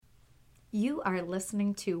You are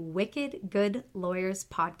listening to Wicked Good Lawyers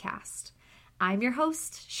podcast. I'm your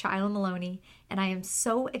host, Shiloh Maloney, and I am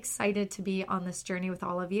so excited to be on this journey with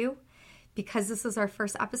all of you. Because this is our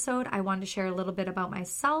first episode, I wanted to share a little bit about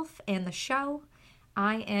myself and the show.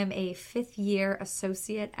 I am a fifth-year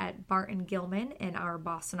associate at Barton Gilman in our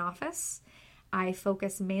Boston office. I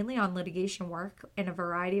focus mainly on litigation work in a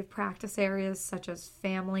variety of practice areas such as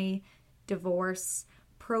family, divorce,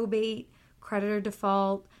 probate, creditor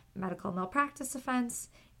default, medical malpractice defense,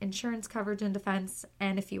 insurance coverage and defense,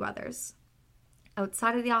 and a few others.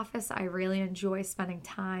 Outside of the office, I really enjoy spending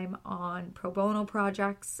time on pro bono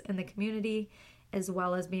projects in the community, as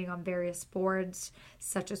well as being on various boards,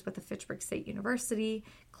 such as with the Fitchburg State University,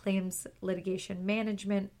 Claims Litigation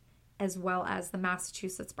Management, as well as the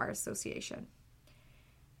Massachusetts Bar Association.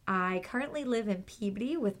 I currently live in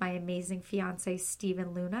Peabody with my amazing fiance,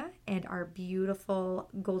 Stephen Luna, and our beautiful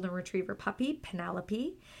golden retriever puppy,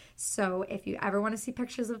 Penelope. So if you ever want to see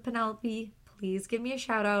pictures of Penelope, please give me a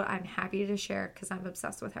shout out. I'm happy to share because I'm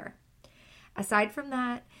obsessed with her. Aside from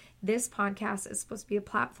that, this podcast is supposed to be a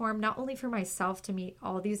platform not only for myself to meet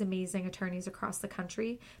all these amazing attorneys across the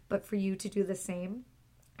country, but for you to do the same.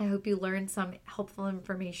 I hope you learned some helpful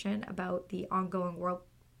information about the ongoing work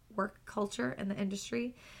culture in the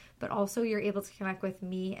industry, but also you're able to connect with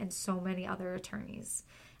me and so many other attorneys.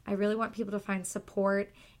 I really want people to find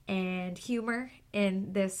support and humor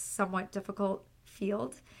in this somewhat difficult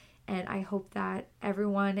field, and I hope that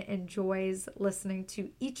everyone enjoys listening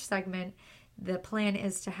to each segment. The plan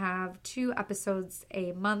is to have 2 episodes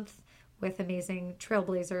a month with amazing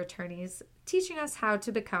trailblazer attorneys teaching us how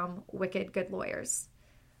to become wicked good lawyers.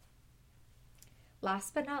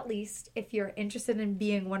 Last but not least, if you're interested in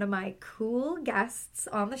being one of my cool guests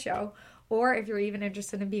on the show, or if you're even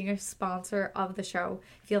interested in being a sponsor of the show,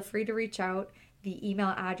 feel free to reach out. The email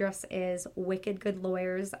address is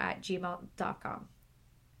wickedgoodlawyers@gmail.com.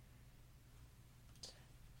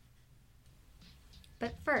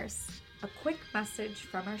 But first, a quick message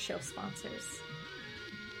from our show sponsors.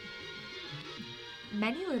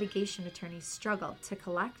 Many litigation attorneys struggle to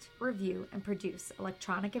collect, review, and produce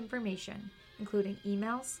electronic information, including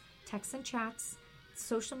emails, texts and chats,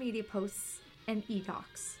 social media posts, and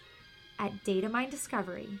e-docs. At Datamine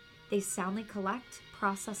Discovery, they soundly collect,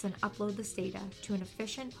 process, and upload this data to an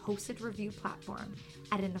efficient hosted review platform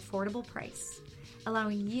at an affordable price,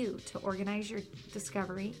 allowing you to organize your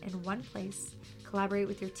discovery in one place, collaborate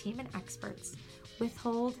with your team and experts,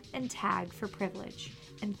 withhold and tag for privilege,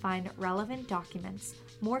 and find relevant documents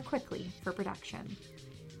more quickly for production.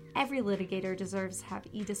 Every litigator deserves to have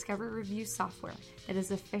e-discovery review software that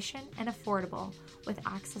is efficient and affordable, with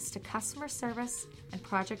access to customer service and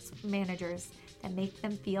project managers that make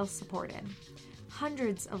them feel supported.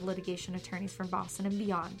 Hundreds of litigation attorneys from Boston and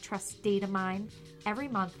beyond trust Datamine every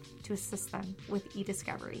month to assist them with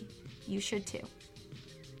e-discovery. You should too.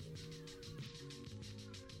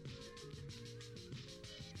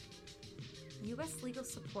 U.S. Legal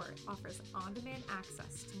Support offers on-demand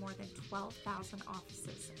access to more than 12,000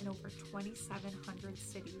 offices in over 2,700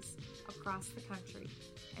 cities across the country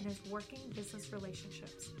and has working business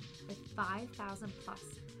relationships with 5,000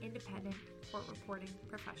 plus independent court reporting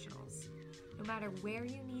professionals. No matter where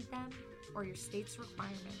you need them or your state's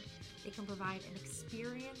requirement, they can provide an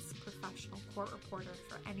experienced professional court reporter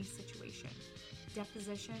for any situation: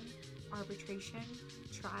 deposition, arbitration,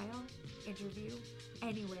 trial, interview,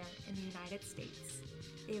 anywhere in the United States.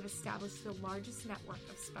 They have established the largest network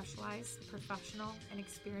of specialized, professional, and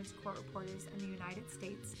experienced court reporters in the United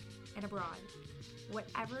States and abroad.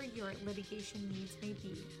 Whatever your litigation needs may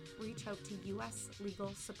be, reach out to U.S.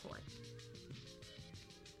 Legal Support.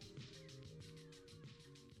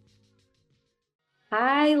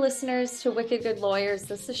 Hi, listeners to Wicked Good Lawyers.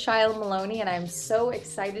 This is Shiloh Maloney, and I'm so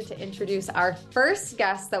excited to introduce our first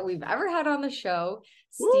guest that we've ever had on the show,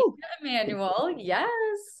 Stesha Emmanuel. Yes.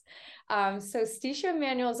 So Stesha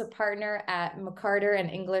Emmanuel is a partner at McCarter and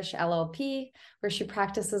English LLP, where she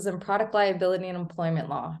practices in product liability and employment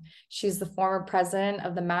law. She's the former president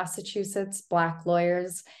of the Massachusetts Black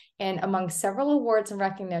Lawyers, and among several awards and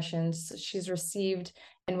recognitions, she's received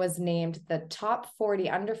and was named the top 40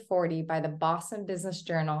 under 40 by the Boston Business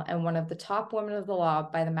Journal and one of the top women of the law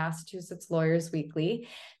by the Massachusetts Lawyers Weekly.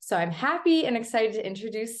 So I'm happy and excited to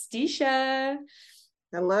introduce Stesha.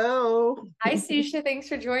 Hello. Hi, Stesha. Thanks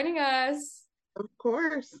for joining us. Of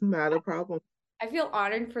course, not a problem. I feel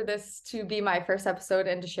honored for this to be my first episode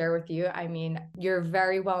and to share with you. I mean, you're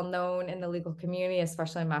very well known in the legal community,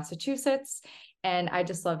 especially in Massachusetts. And I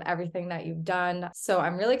just love everything that you've done. So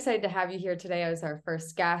I'm really excited to have you here today as our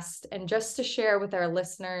first guest. And just to share with our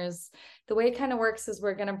listeners, the way it kind of works is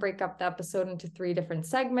we're going to break up the episode into 3 different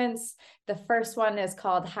segments. The first one is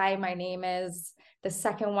called Hi, My Name Is. The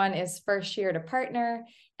second one is First Year to Partner.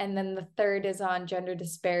 And then the third is on gender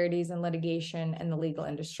disparities and litigation in the legal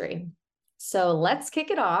industry. So let's kick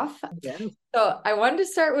it off. Yes. So I wanted to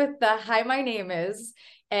start with the Hi, My Name Is.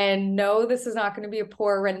 And no, this is not going to be a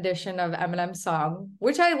poor rendition of Eminem's song,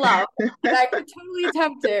 which I love. And I could totally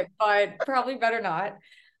attempt it, but probably better not.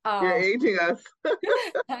 You're aging us.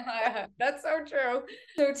 That's so true.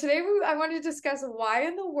 So today I want to discuss why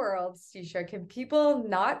in the world, Stesha, can people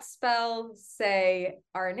not say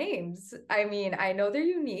our names? I mean, I know they're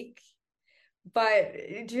unique, but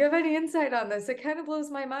do you have any insight on this? It kind of blows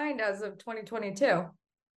my mind as of 2022.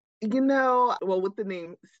 Well, with the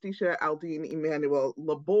name Stesha Aldine Emmanuel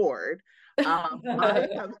Laborde, I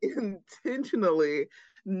have intentionally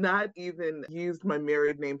not even used my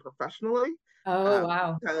married name professionally. Oh,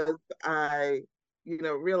 wow. Because I,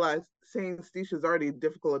 realized saying Stesha is already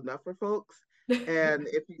difficult enough for folks. And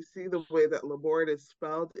if you see the way that Laborde is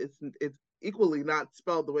spelled, it's equally not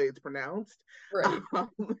spelled the way it's pronounced. Right.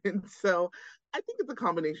 And so I think it's a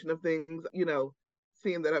combination of things,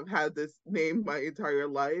 seeing that I've had this name my entire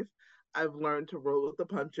life. I've learned to roll with the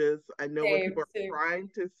punches. I know when people are trying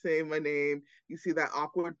to say my name, you see that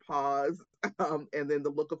awkward pause, and then the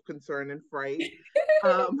look of concern and fright.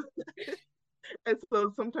 And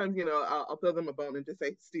so sometimes, I'll throw them a bone and just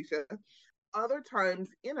say Stesha. Other times,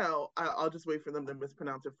 I'll just wait for them to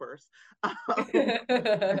mispronounce it first.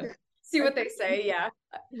 See what they say. Yeah.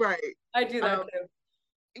 Right. I do that too.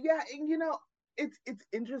 Yeah. And, it's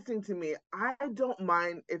interesting to me. I don't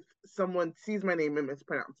mind if someone sees my name and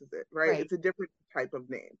mispronounces it, right? It's a different type of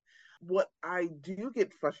name. What I do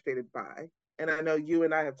get frustrated by, and I know you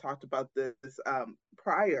and I have talked about this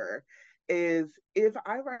prior, is if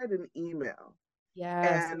I write an email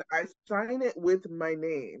and I sign it with my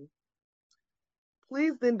name,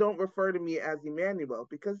 please then don't refer to me as Emmanuel,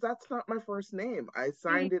 because that's not my first name. I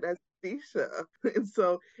signed it as Stesha. And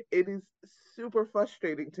so it is super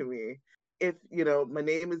frustrating to me if, my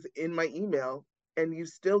name is in my email and you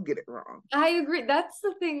still get it wrong. I agree. That's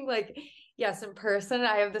the thing. Like, yes, in person,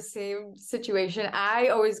 I have the same situation. I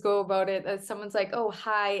always go about it as someone's like, oh,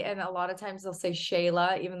 hi. And a lot of times they'll say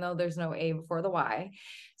Shayla, even though there's no A before the Y.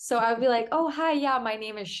 So I'll be like, oh, hi. Yeah, my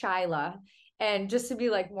name is Shyla. And just to be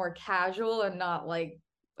like more casual and not like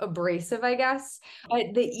abrasive, I guess.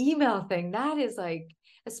 But the email thing, that is like,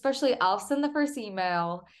 especially I'll send the first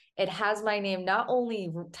email. It has my name not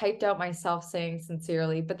only typed out myself saying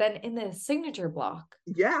sincerely, but then in the signature block.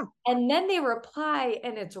 Yeah. And then they reply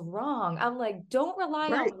and it's wrong. I'm like, don't rely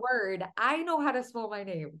on Word. I know how to spell my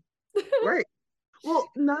name. Right. Well,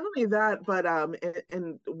 not only that, but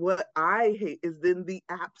and what I hate is then the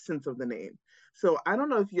absence of the name. So I don't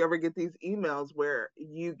know if you ever get these emails where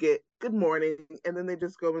you get good morning and then they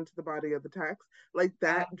just go into the body of the text. Like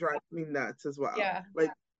that drives me nuts as well. Yeah.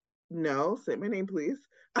 Like, no, say my name, please.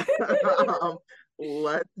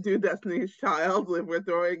 Let's do Destiny's Child if we're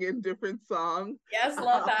throwing in different songs. Yes,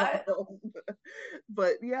 love that.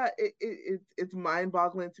 But yeah, it's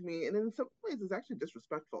mind-boggling to me, and in some ways, it's actually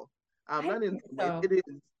disrespectful. Not in some ways, it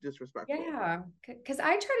is disrespectful. Yeah, because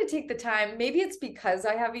I try to take the time. Maybe it's because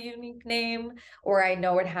I have a unique name or I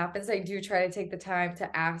know it happens. I do try to take the time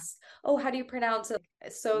to ask, oh, how do you pronounce it?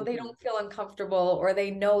 So they don't feel uncomfortable, or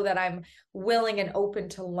they know that I'm willing and open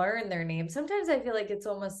to learn their name. Sometimes I feel like it's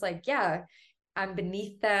almost like, yeah, I'm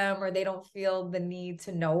beneath them, or they don't feel the need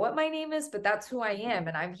to know what my name is, but that's who I am.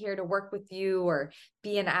 And I'm here to work with you or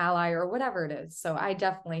be an ally or whatever it is. So I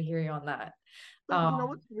definitely hear you on that. But you know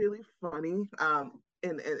what's really funny?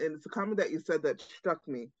 And it's a comment that you said that struck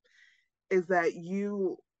me, is that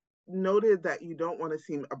you noted that you don't want to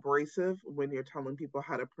seem abrasive when you're telling people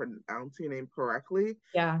how to pronounce your name correctly.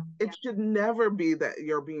 Yeah. It should never be that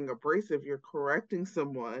you're being abrasive. You're correcting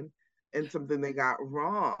someone in something they got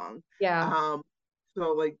wrong. Yeah.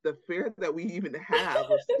 So like the fear that we even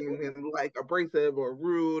have of seeming like abrasive or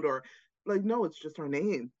rude or like, no, it's just our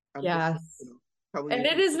name. I'm just, and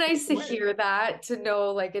it is nice to hear that, to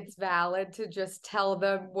know like it's valid to just tell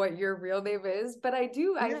them what your real name is. But I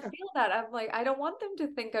feel that I'm like, I don't want them to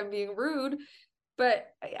think I'm being rude, but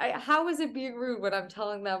how is it being rude when I'm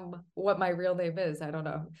telling them what my real name is? I don't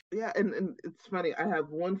know. Yeah, and it's funny. I have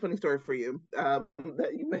one funny story for you that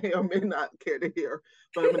you may or may not care to hear,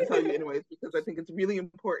 but I'm going to tell you anyways, because I think it's really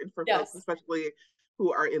important for folks, especially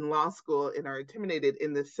who are in law school and are intimidated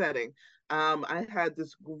in this setting. I had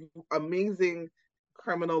this amazing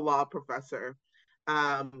criminal law professor.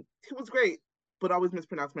 He was great, but always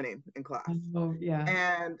mispronounced my name in class. Oh, yeah.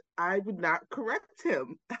 And I would not correct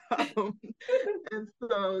him. And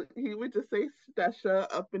so he would just say Stesha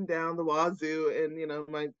up and down the wazoo. And,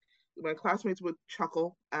 my classmates would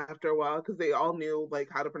chuckle after a while because they all knew like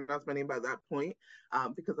how to pronounce my name by that point,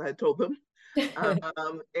 because I had told them.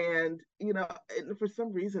 And for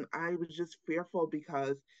some reason, I was just fearful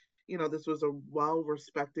because, this was a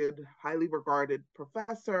well-respected, highly regarded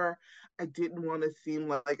professor. I didn't want to seem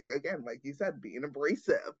like, again, like you said, being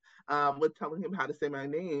abrasive with telling him how to say my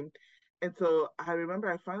name. And so I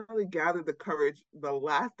remember I finally gathered the courage the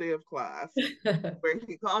last day of class where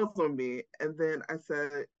he calls on me. And then I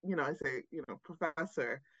said,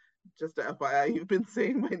 Professor, just a FYI, you've been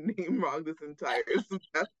saying my name wrong this entire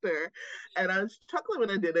semester. And I was chuckling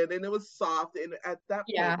when I did it, and it was soft. And at that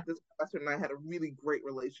point, this professor and I had a really great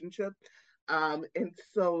relationship. And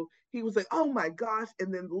so he was like, oh my gosh.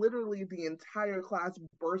 And then literally the entire class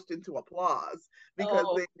burst into applause because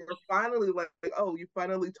they were finally like, oh, you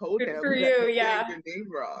finally told him that you're saying your name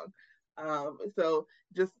wrong. So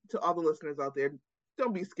just to all the listeners out there,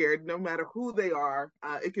 don't be scared, no matter who they are.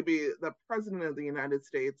 It could be the president of the United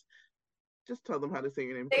States. Just tell them how to say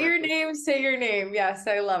your name. Say your name. Yes,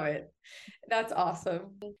 I love it. That's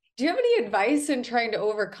awesome. Do you have any advice in trying to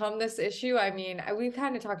overcome this issue? I mean, we've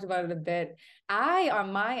kind of talked about it a bit. I,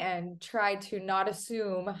 on my end, try to not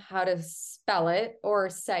assume how to spell it or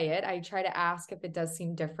say it. I try to ask if it does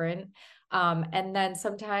seem different. And then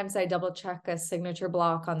sometimes I double check a signature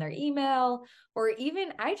block on their email, or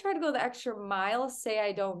even I try to go the extra mile, say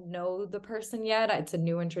I don't know the person yet. It's a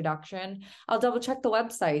new introduction. I'll double check the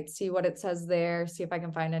website, see what it says there, see if I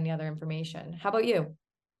can find any other information. How about you?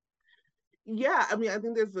 Yeah, I mean, I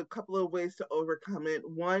think there's a couple of ways to overcome it.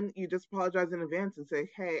 One, you just apologize in advance and say,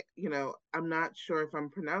 hey, I'm not sure if I'm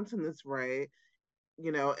pronouncing this right,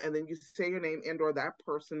 and then you say your name, and or that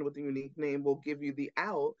person with the unique name will give you the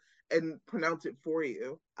out and pronounce it for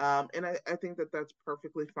you. And I think that that's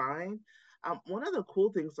perfectly fine. One of the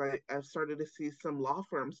cool things I've started to see some law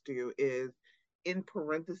firms do is in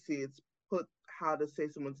parentheses put how to say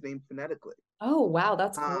someone's name phonetically. Oh, wow,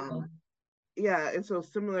 that's cool. Yeah, and so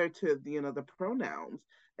similar to the pronouns,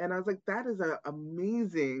 and I was like, that is an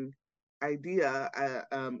amazing idea.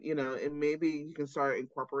 And maybe you can start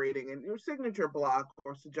incorporating in your signature block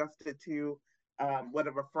or suggest it to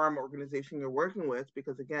whatever firm or organization you're working with,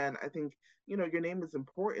 because again, I think your name is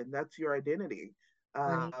important. That's your identity.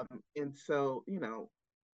 Right. And so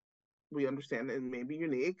we understand it may be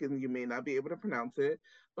unique and you may not be able to pronounce it,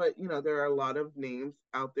 but there are a lot of names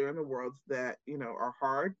out there in the world that are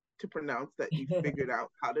hard to pronounce that you figured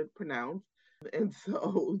out how to pronounce, and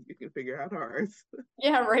so you can figure out ours.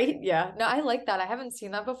 Yeah, right. Yeah. No, I like that. I haven't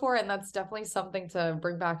seen that before, and that's definitely something to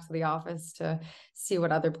bring back to the office to see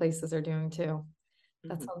what other places are doing too.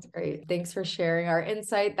 That sounds great. Thanks for sharing our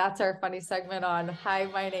insight. That's our funny segment on Hi,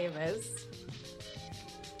 My Name Is.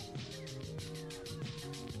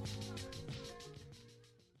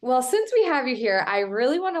 Well, since we have you here, I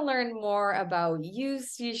really want to learn more about you,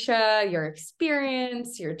 Stesha, your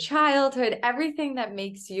experience, your childhood, everything that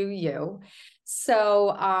makes you you.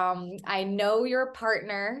 So I know you're a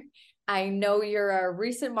partner. I know you're a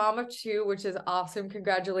recent mom of two, which is awesome.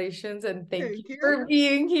 Congratulations. And thank you for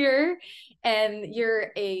being here. And you're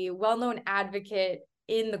a well-known advocate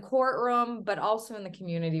in the courtroom, but also in the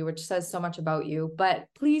community, which says so much about you. But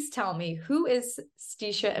please tell me, who is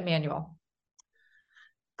Stesha Emmanuel?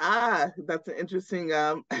 That's an interesting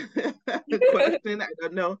question. I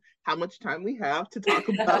don't know how much time we have to talk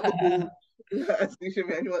about who Stesha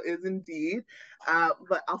Emmanuel is indeed.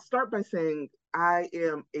 But I'll start by saying I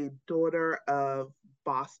am a daughter of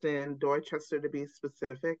Boston, Dorchester to be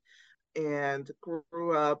specific, and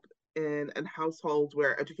grew up in a household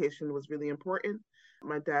where education was really important.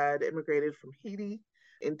 My dad immigrated from Haiti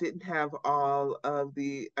and didn't have all of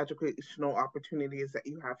the educational opportunities that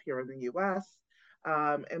you have here in the US.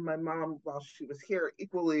 And my mom, while she was here,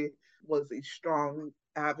 equally was a strong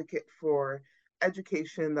advocate for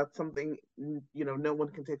education. That's something, no one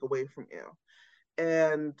can take away from you.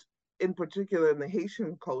 And in particular, in the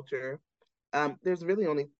Haitian culture, there's really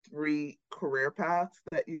only 3 career paths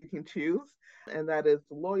that you can choose, and that is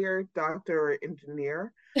lawyer, doctor, or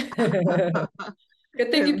engineer. Good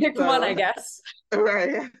thing you picked one, I guess.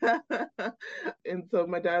 Right. And so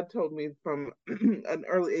my dad told me from an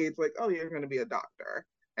early age, like, oh, you're going to be a doctor.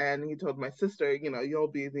 And he told my sister, you'll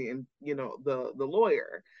be the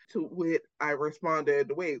lawyer. To which I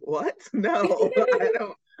responded, wait, what? No,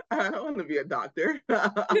 I don't want to be a doctor.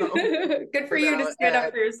 Good for you to stand up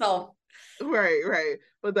And for yourself. right.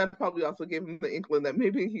 But that probably also gave him the inkling that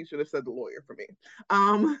maybe he should have said the lawyer for me.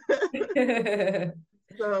 Um,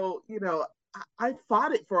 so, I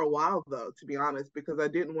fought it for a while, though, to be honest, because I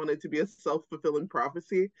didn't want it to be a self-fulfilling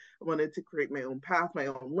prophecy. I wanted to create my own path, my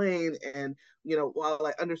own lane. And, while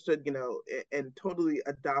I understood, and totally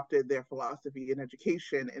adopted their philosophy in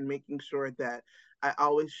education and making sure that I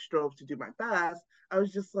always strove to do my best, I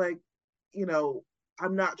was just like,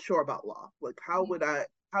 I'm not sure about law. Like, how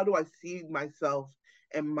do I see myself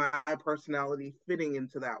and my personality fitting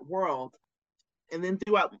into that world? And then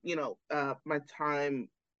throughout, my time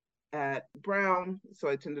at Brown. So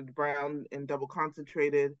I attended Brown and double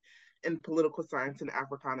concentrated in political science and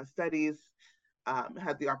Africana studies.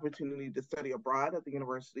 Had the opportunity to study abroad at the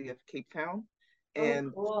University of Cape Town Oh,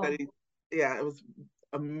 and cool. studied. Yeah, it was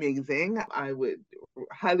amazing. I would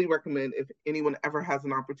highly recommend if anyone ever has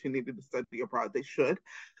an opportunity to study abroad, they should.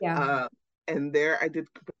 Yeah. And there I did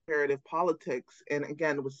comparative politics. And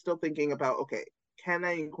again, was still thinking about, okay, can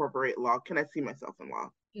I incorporate law? Can I see myself in law?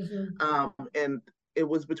 And it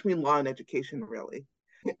was between law and education, really,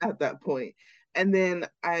 at that point. And then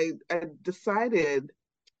I decided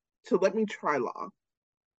to let me try law,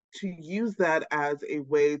 to use that as a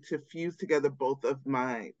way to fuse together both of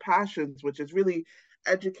my passions, which is really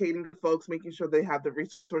educating folks, making sure they have the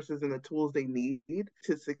resources and the tools they need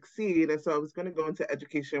to succeed. And so I was going to go into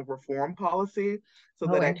education reform policy so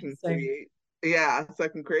Oh, that I can interesting. so I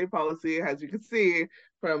can create policy. As you can see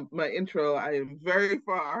from my intro, I am very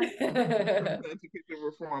far from education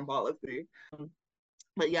reform policy.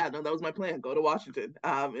 But yeah, no, that was my plan. Go to Washington,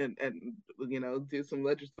 and do some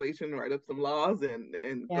legislation, write up some laws, and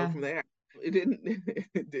go Yeah. from there. It didn't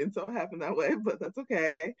it didn't so happen that way, but that's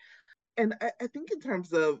okay. And I think in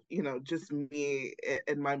terms of just me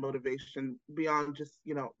and my motivation beyond just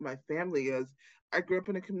my family is I grew up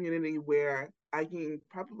in a community where I can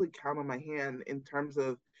probably count on my hand in terms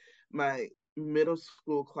of my middle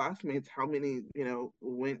school classmates how many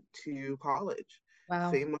went to college.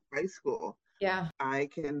 Wow. Same with high school. Yeah. I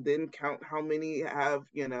can then count how many have,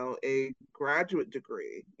 a graduate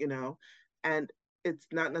degree, and it's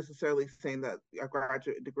not necessarily saying that a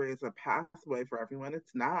graduate degree is a pathway for everyone.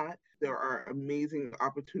 It's not. There are amazing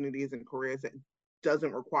opportunities and careers that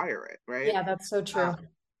doesn't require it, right? Yeah, that's so true.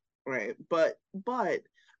 Right. But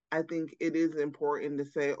I think it is important to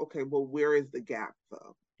say, okay, well, where is the gap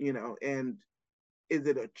though? And is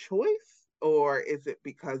it a choice or is it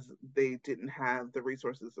because they didn't have the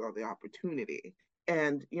resources or the opportunity?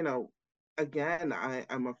 And, again,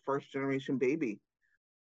 I'm a first generation baby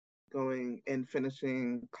going and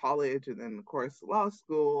finishing college and then of course law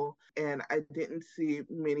school, and I didn't see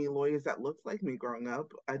many lawyers that looked like me growing up.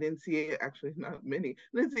 I didn't see, actually, not many,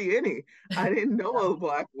 I didn't see any. I didn't know a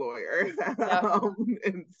Black lawyer. Yeah.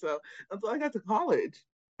 And so until I got to college,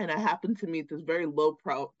 and I happened to meet this very low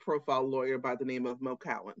profile lawyer by the name of Mo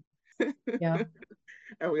Cowan. Yeah.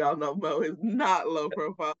 And we all know Mo is not low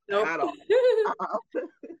profile Nope. at all.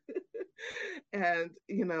 And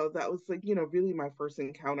that was like really my first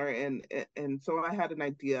encounter, and so I had an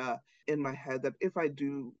idea in my head that if I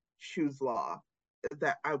do choose law,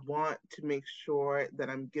 that I want to make sure that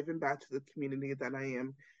I'm giving back to the community, that I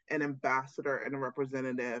am an ambassador and a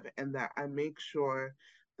representative, and that I make sure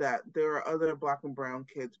that there are other Black and brown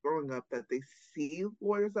kids growing up that they see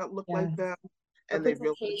lawyers that look Yeah. like them, and they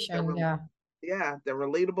realize Representation. Yeah. they're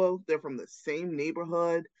relatable. They're from the same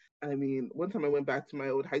neighborhood. I mean, one time I went back to my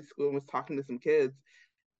old high school and was talking to some kids,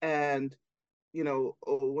 and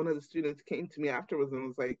one of the students came to me afterwards and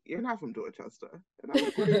was like, "You're not from Dorchester," and I'm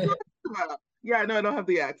like, "What are you talking about?" Yeah, I know I don't have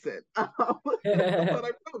the accent, but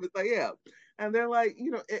I promise I am. And they're like,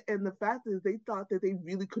 and the fact is, they thought that they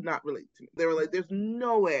really could not relate to me. They were like, "There's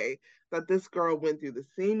no way that this girl went through the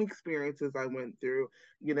same experiences I went through,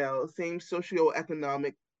 same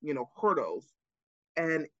socioeconomic, hurdles,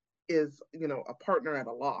 and is, a partner at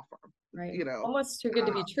a law firm, Right. you know." Almost too good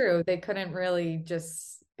to be true. They couldn't really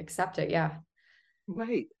just accept it. Yeah.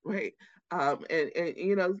 Right.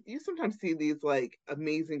 And you sometimes see these like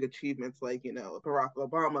amazing achievements, like Barack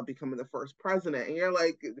Obama becoming the first president, and you're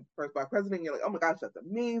like the first Black president. And you're like, oh my gosh, that's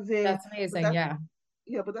amazing. That's But amazing. that's Yeah.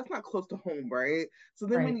 yeah, but that's not close to home, right? So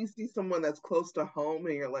then Right. when you see someone that's close to home,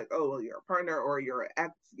 and you're like, oh well, you're a partner or you're an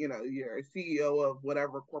ex, you're a CEO of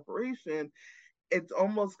whatever corporation, it's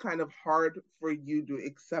almost kind of hard for you to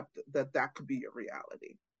accept that that could be your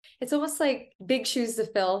reality. It's almost like big shoes to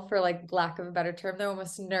fill, for like lack of a better term. They're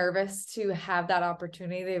almost nervous to have that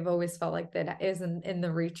opportunity. They've always felt like that isn't in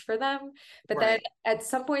the reach for them. But then Right. at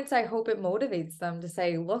some points, I hope it motivates them to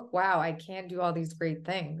say, look, wow, I can do all these great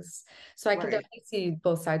things. So I can Right. definitely see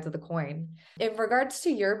both sides of the coin. In regards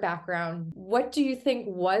to your background, what do you think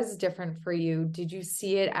was different for you? Did you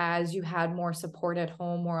see it as you had more support at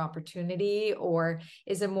home, more opportunity, or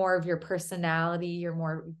is it more of your personality? You're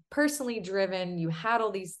more personally driven. You had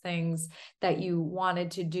all these things that you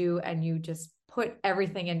wanted to do and you just put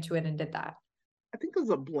everything into it and did that. I think it was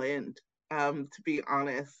a blend, to be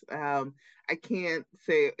honest. I can't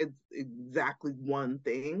say it's exactly one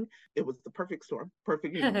thing. It was the perfect storm,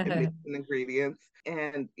 perfect mix and ingredients.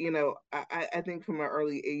 And, I think from an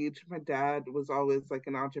early age, my dad was always like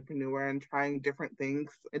an entrepreneur and trying different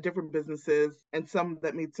things and different businesses, and some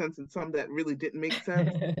that made sense and some that really didn't make sense.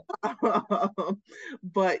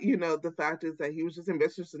 But, the fact is that he was just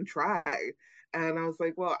ambitious and tried. And I was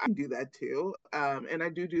like, well, I can do that too. And I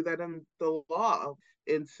do that in the law.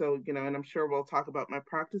 And so, and I'm sure we'll talk about my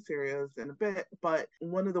practice areas in a bit, but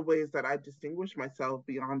one of the ways that I distinguish myself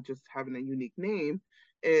beyond just having a unique name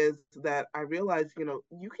is that I realized, you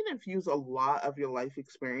can infuse a lot of your life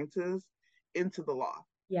experiences into the law.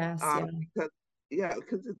 Yes, yeah.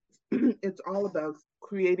 Because it's it's all about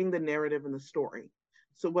creating the narrative and the story.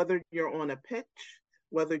 So whether you're on a pitch,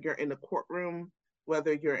 whether you're in a courtroom,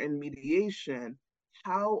 whether you're in mediation,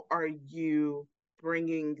 how are you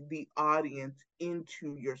bringing the audience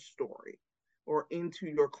into your story or into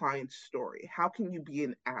your client's story? How can you be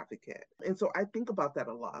an advocate? And so I think about that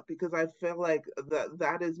a lot because I feel like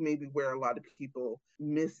that is maybe where a lot of people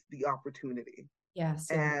miss the opportunity. Yes,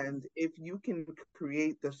 yeah. And if you can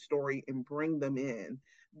create the story and bring them in,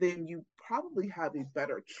 then you probably have a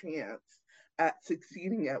better chance at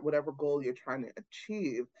succeeding at whatever goal you're trying to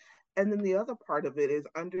achieve. And then the other part of it is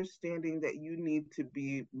understanding that you need to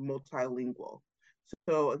be multilingual.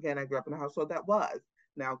 So again, I grew up in a household that was.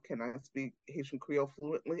 Now, can I speak Haitian Creole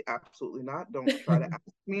fluently? Absolutely not. Don't try to ask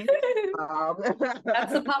me.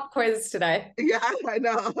 That's the pop quiz today. Yeah, I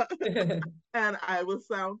know. And I will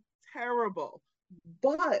sound terrible.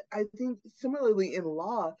 But I think similarly in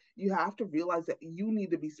law, you have to realize that you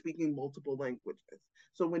need to be speaking multiple languages.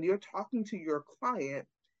 So when you're talking to your client,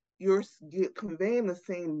 you're conveying the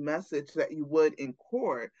same message that you would in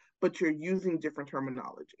court, but you're using different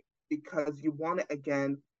terminology because you want to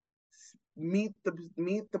again meet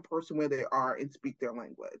the person where they are and speak their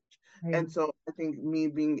language. Right. And so I think me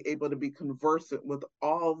being able to be conversant with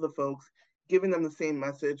all the folks, giving them the same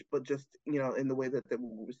message, but just in the way that they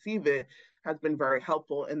will receive it, has been very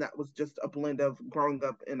helpful. And that was just a blend of growing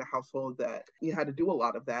up in a household that you had to do a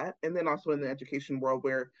lot of that, and then also in the education world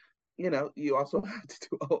where you also have to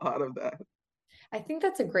do a lot of that. I think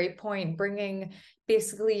that's a great point, bringing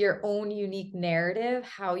basically your own unique narrative,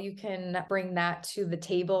 how you can bring that to the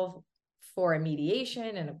table for a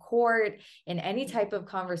mediation in a court, in any type of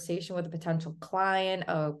conversation with a potential client,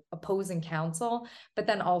 a opposing counsel, but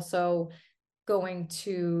then also going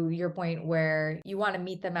to your point where you want to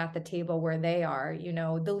meet them at the table where they are. The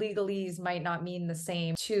legalese might not mean the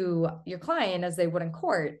same to your client as they would in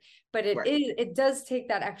court, but Right. it does take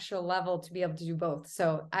that extra level to be able to do both.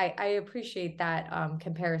 So I appreciate that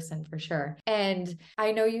comparison for sure. And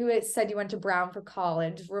I know you said you went to Brown for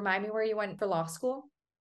college. Remind me where you went for law school.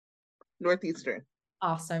 Northeastern.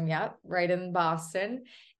 Awesome. Yeah, right in Boston.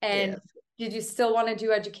 And Yes. did you still want to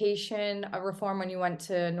do education reform when you went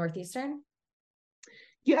to Northeastern?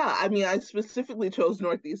 Yeah, I mean, I specifically chose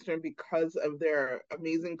Northeastern because of their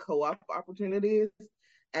amazing co-op opportunities.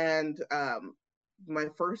 And my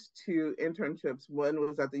first two internships, one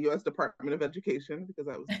was at the U.S. Department of Education, because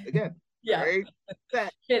I was, again, Yeah. very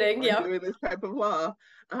set Kidding. on Yeah. doing this type of law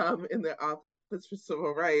in the Office for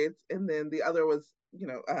Civil Rights. And then the other was,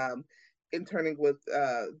 interning with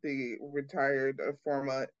the retired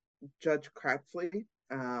former Judge Cratsley,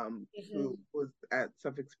 who was at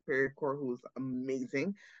Suffolk Superior Court, who was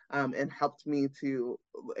amazing, and helped me to,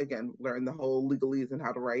 again, learn the whole legalese and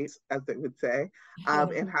how to write, as they would say,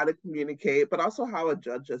 and how to communicate, but also how a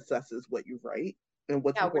judge assesses what you write and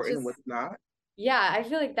what's Yeah, which important is, and what's not. yeah, I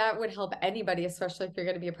feel like that would help anybody, especially if you're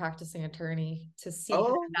going to be a practicing attorney, to see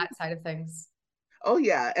Oh, that side of things. oh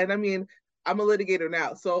yeah. And I mean, I'm a litigator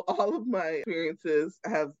now, so all of my experiences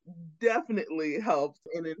have definitely helped.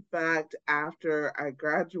 And in fact, after I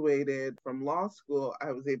graduated from law school,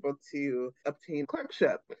 I was able to obtain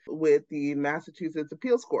clerkship with the Massachusetts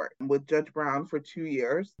Appeals Court with Judge Brown for 2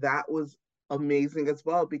 years. That was amazing as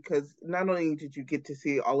well, because not only did you get to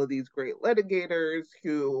see all of these great litigators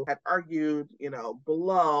who had argued,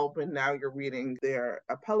 below, but now you're reading their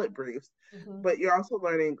appellate briefs, but you're also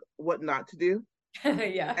learning what not to do.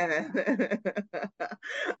 Yeah. And,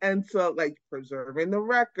 and so like preserving the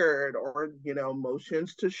record, or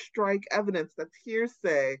motions to strike evidence that's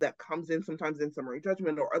hearsay that comes in sometimes in summary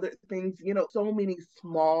judgment, or other things, so many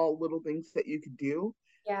small little things that you could do.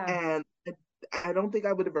 Yeah. And I don't think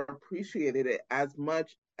I would have appreciated it as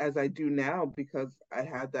much as I do now, because I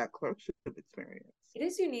had that clerkship experience. It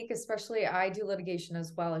is unique, especially I do litigation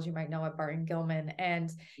as well, as you might know, at Barton Gilman, and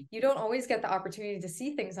you don't always get the opportunity to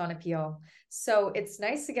see things on appeal. So it's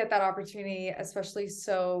nice to get that opportunity, especially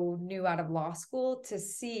so new out of law school, to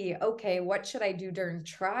see, okay, what should I do during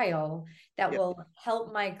trial that will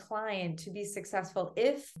help my client to be successful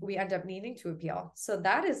if we end up needing to appeal. So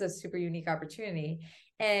that is a super unique opportunity.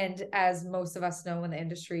 And as most of us know in the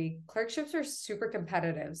industry, clerkships are super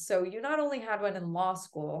competitive. So you not only had one in law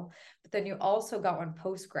school, but then you also got one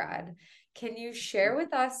post-grad. Can you share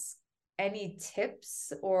with us any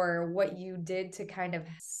tips or what you did to kind of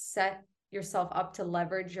set yourself up to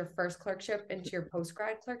leverage your first clerkship into your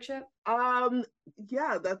post-grad clerkship?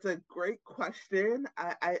 Yeah, that's a great question.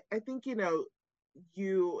 I think, and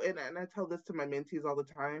I tell this to my mentees all the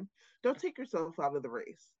time, don't take yourself out of the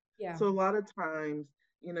race. Yeah. So a lot of times,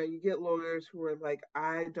 you get lawyers who are like,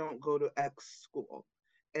 I don't go to X school.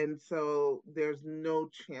 And so there's no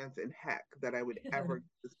chance in heck that I would ever get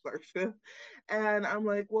this clerkship. And I'm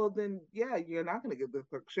like, well, then, yeah, you're not going to get the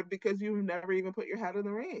clerkship because you've never even put your hat in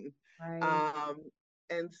the ring. Right.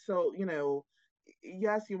 And so,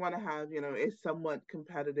 yes, you want to have, a somewhat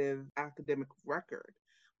competitive academic record,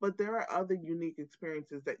 but there are other unique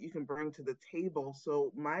experiences that you can bring to the table.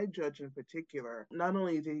 So my judge in particular, not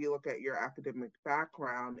only did he look at your academic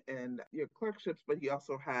background and your clerkships, but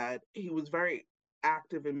he was very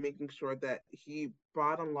active in making sure that he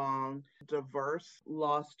brought along diverse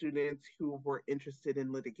law students who were interested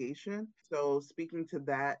in litigation. So speaking to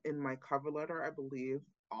that in my cover letter, I believe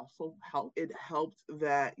also helped. It helped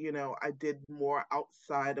that, I did more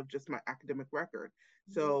outside of just my academic record.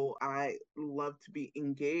 So I love to be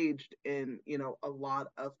engaged in, a lot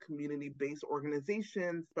of community-based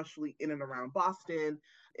organizations, especially in and around Boston.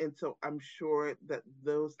 And so I'm sure that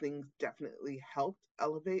those things definitely helped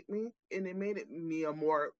elevate me, and it made me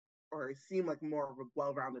or seem like more of a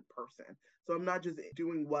well-rounded person. So I'm not just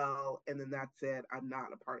doing well and then that's it. I'm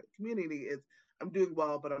not a part of the community. I'm doing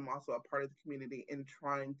well, but I'm also a part of the community and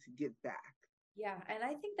trying to give back. Yeah, and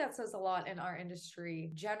I think that says a lot in our industry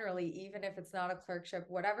generally, even if it's not a clerkship,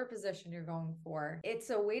 whatever position you're going for. It's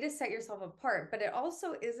a way to set yourself apart, but it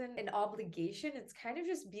also isn't an obligation. It's kind of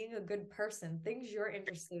just being a good person, things you're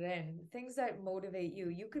interested in, things that motivate you.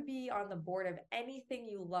 You could be on the board of anything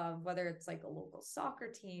you love, whether it's like a local soccer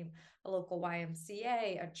team, a local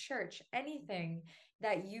YMCA, a church, anything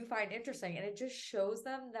that you find interesting. And it just shows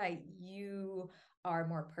them that you are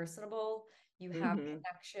more personable, you have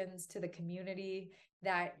connections to the community,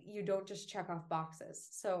 that you don't just check off boxes.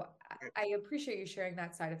 So I appreciate you sharing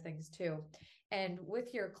that side of things too. And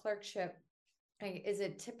with your clerkship, is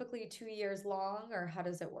it typically 2 years long, or how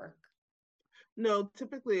does it work? No,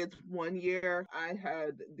 typically it's 1 year. I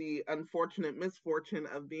had the unfortunate misfortune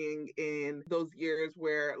of being in those years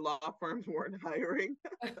where law firms weren't hiring.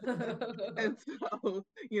 And so,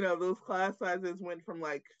 those class sizes went from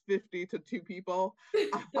like 50 to 2 people.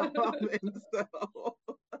 And so,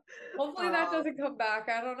 Hopefully that doesn't come back.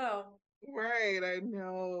 I don't know. right, I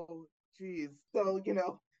know. Geez. So,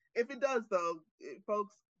 if it does though,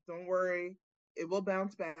 folks, don't worry. It will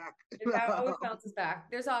bounce back. It always bounces back.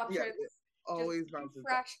 There's Yeah, options. it Just always keep bounces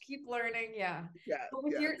back. fresh, keep learning. Yeah. Yeah, But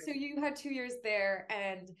with yeah. so you had 2 years there,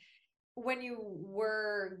 and when you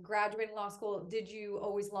were graduating law school, did you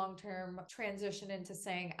always long-term transition into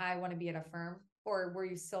saying, I want to be at a firm? Or were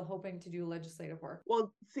you still hoping to do legislative work?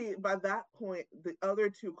 Well, see, by that point, the other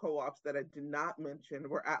two co-ops that I did not mention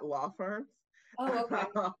were at law firms. Oh,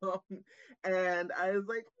 okay. And I was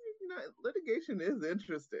like, litigation is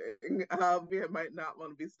interesting. It might not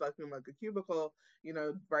want to be stuck in like a cubicle,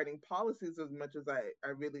 writing policies as much as I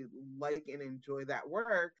really like and enjoy that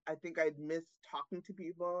work. I think I'd miss talking to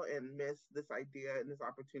people and miss this idea and this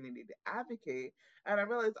opportunity to advocate. And I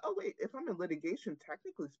realized, oh, wait, if I'm in litigation,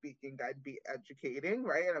 technically speaking, I'd be educating,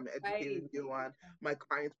 right? I'm educating you on my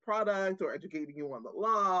client's product, or educating you on the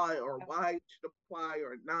law, or why it should apply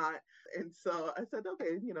or not. And so I said,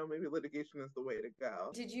 okay, maybe litigation is the way to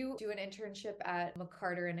go. Did you do an internship at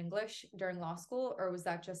McCarter in English during law school, or was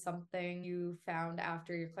that just something you found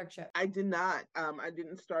after your clerkship? I did not. I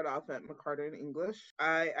didn't start off at McCarter in English.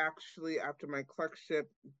 I actually, after my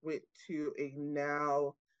clerkship, went to a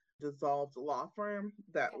now dissolved law firm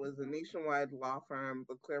that was a nationwide law firm,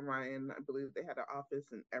 but Claire Ryan, I believe they had an office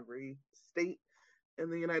in every state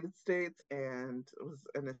in the United States, and was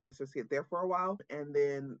an associate there for a while, and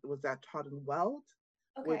then was at Todd and Weld,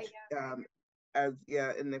 Okay, which as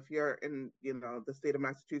yeah, and if you're in the state of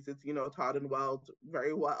Massachusetts, you know Todd and Weld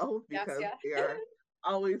very well yes, because yeah. they are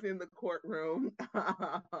always in the courtroom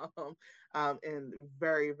and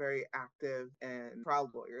very very active and trial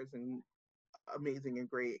lawyers and amazing and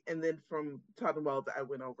great. And then from Todd and Weld, I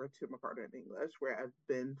went over to McCarter in English, where I've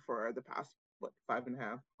been for the past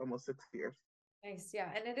 5.5, almost 6 years. Nice. Yeah.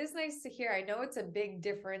 And it is nice to hear. I know it's a big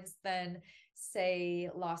difference than, say,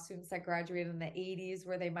 law students that graduated in the 80s,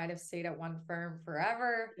 where they might have stayed at one firm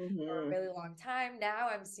forever for a really long time. Now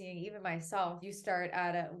I'm seeing, even myself, you start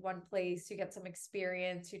at one place, you get some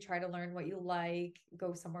experience, you try to learn what you like,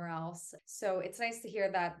 go somewhere else. So it's nice to hear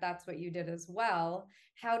that that's what you did as well.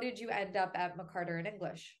 How did you end up at McCarter in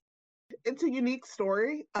English? It's a unique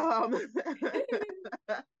story.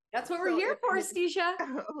 That's what we're here for, Stesha.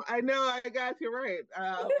 I know, I got you right.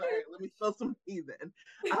 All right, let me spill some tea then.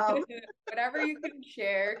 Whatever you can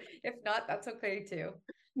share. If not, that's okay too.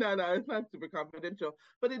 No, it's not super confidential.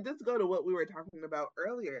 But it does go to what we were talking about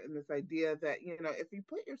earlier, in this idea that, if you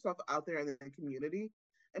put yourself out there in the community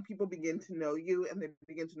and people begin to know you and they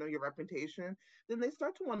begin to know your reputation, then they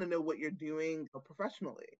start to want to know what you're doing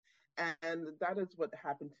professionally. And that is what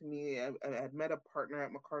happened to me. I had met a partner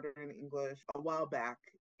at McCarter in English a while back,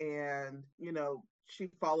 and she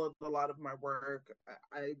followed a lot of my work.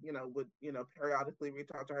 I would periodically reach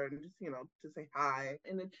out to her and just to say hi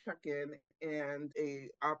and then check in. And a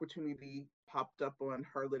opportunity popped up on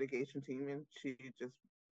her litigation team, and she just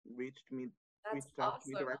reached out to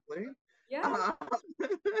me directly. Yeah.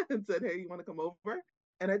 And said, "Hey, you want to come over?"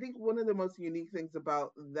 And I think one of the most unique things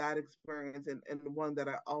about that experience, and one that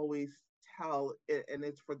I always tell, and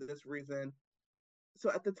it's for this reason.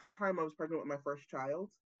 So at the time, I was pregnant with my first child.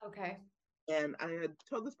 Okay. And I had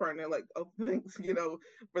told this partner, like, "Oh, thanks,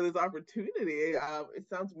 for this opportunity. It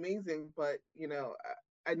sounds amazing, but,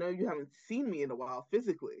 I know you haven't seen me in a while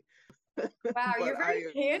physically." Wow, But you're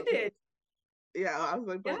very candid. yeah, I was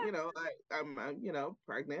like, but, Yeah. I'm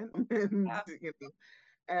pregnant.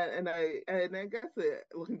 And, and I guess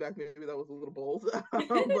looking back, maybe that was a little bold. But,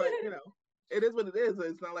 it is what it is.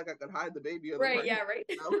 It's not like I could hide the baby or the Right. Yeah.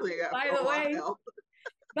 pregnancy. Right. Yeah, By for a the way,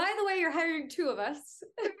 while. you're hiring two of us.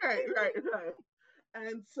 Right.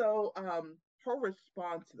 And so her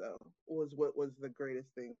response, though, was what was the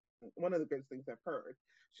greatest thing. One of the greatest things I've heard.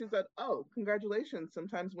 She said, "Oh, congratulations.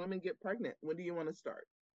 Sometimes women get pregnant. When do you want to start?"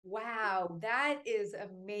 Wow, that is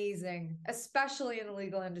amazing, especially in the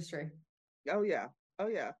legal industry. Oh, yeah. Oh,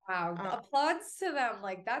 yeah. Wow, applauds to them.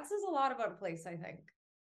 Like, that says a lot about a place, I think.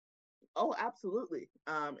 Oh, absolutely.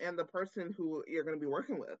 And the person who you're going to be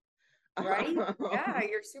working with. Right? Yeah,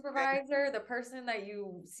 your supervisor, the person that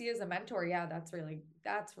you see as a mentor. Yeah, that's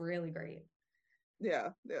really great. Yeah.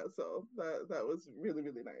 So that was really,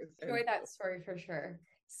 really nice. Enjoy that story for sure.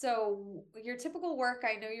 So your typical work,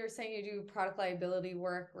 I know you were saying you do product liability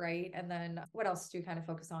work, right? And then what else do you kind of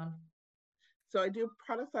focus on? So I do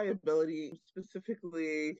product liability,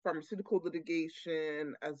 specifically pharmaceutical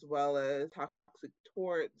litigation, as well as toxic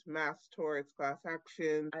torts, mass torts, class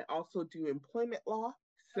action. I also do employment law.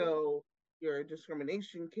 So your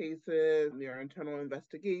discrimination cases, your internal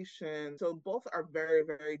investigation. So both are very,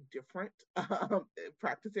 very different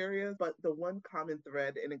practice areas. But the one common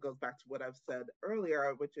thread, and it goes back to what I've said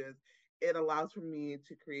earlier, which is it allows for me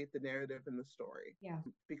to create the narrative and the story. Yeah.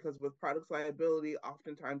 Because with products liability,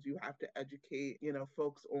 oftentimes you have to educate,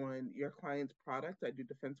 folks on your client's product. I do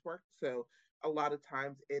defense work. So a lot of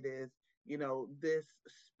times it is, this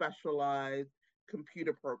specialized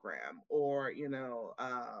computer program, or,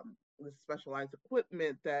 this specialized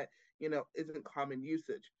equipment that, isn't common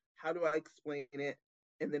usage. How do I explain it?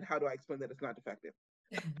 And then how do I explain that it's not defective?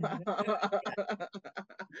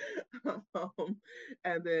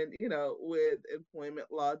 And then, with employment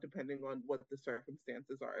law, depending on what the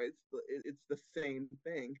circumstances are, it's the same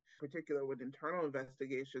thing. In particular, with internal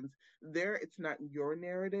investigations, it's not your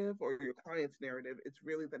narrative or your client's narrative. It's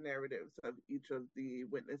really the narratives of each of the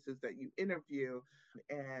witnesses that you interview,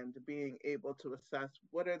 and being able to assess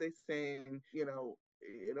what are they saying,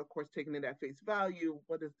 and of course, taking it at face value,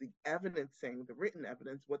 what is the evidence saying, the written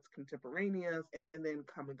evidence, what's contemporaneous, and then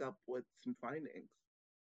coming up with some findings.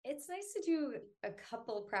 It's nice to do a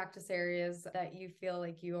couple practice areas that you feel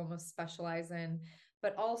like you almost specialize in.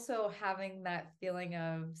 but also having that feeling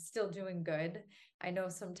of still doing good. I know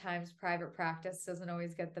sometimes private practice doesn't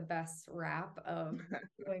always get the best rap of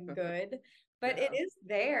doing good, but it is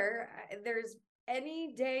there. There's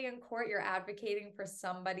any day in court, you're advocating for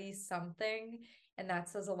somebody, something, and that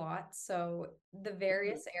says a lot. So the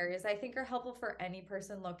various areas I think are helpful for any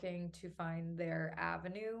person looking to find their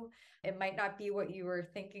avenue. It might not be what you were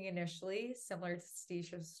thinking initially, similar to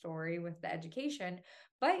Stesha's story with the education,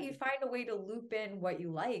 but you find a way to loop in what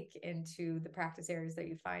you like into the practice areas that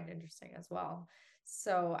you find interesting as well.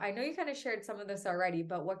 So I know you kind of shared some of this already,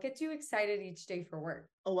 but what gets you excited each day for work?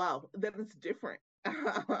 Oh wow, that is different.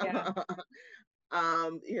 Yeah.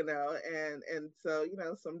 And so,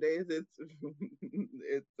 some days it's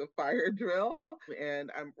it's a fire drill,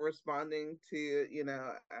 and I'm responding to,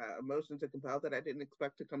 a motion to compel that I didn't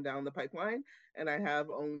expect to come down the pipeline, and I have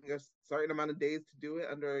only a certain amount of days to do it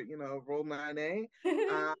under, Rule 9A.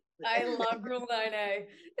 I love Rule 9A.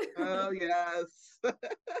 Oh yes.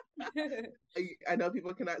 I know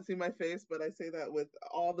people cannot see my face, but I say that with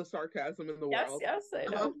all the sarcasm in the Yes, world. yes, I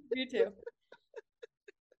know. Me too.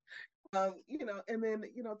 And then,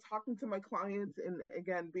 talking to my clients and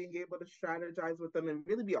again, being able to strategize with them and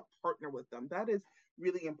really be a partner with them. That is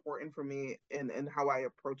really important for me and how I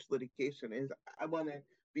approach litigation is I want to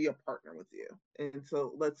be a partner with you. And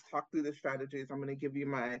so let's talk through the strategies. I'm going to give you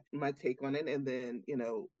my take on it. And then,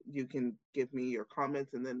 you can give me your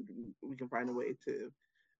comments and then we can find a way to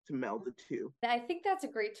meld the two. I think that's a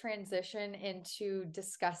great transition into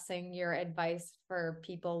discussing your advice for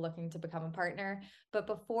people looking to become a partner. But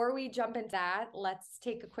before we jump into that, let's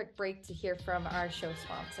take a quick break to hear from our show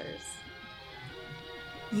sponsors.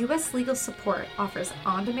 U.S. Legal Support offers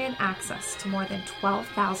on-demand access to more than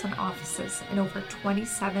 12,000 offices in over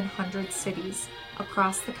 2,700 cities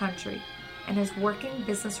across the country and has working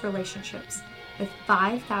business relationships with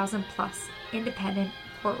 5,000 plus independent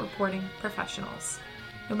court reporting professionals.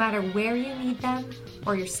 No matter where you need them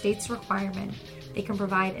or your state's requirement, they can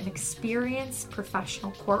provide an experienced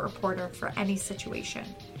professional court reporter for any situation.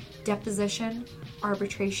 Deposition,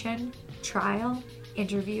 arbitration, trial,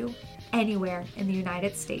 interview, anywhere in the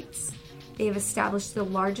United States. They have established the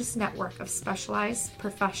largest network of specialized,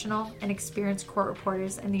 professional, and experienced court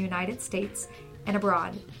reporters in the United States and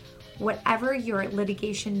abroad. Whatever your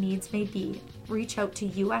litigation needs may be, reach out to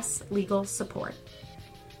U.S. Legal Support.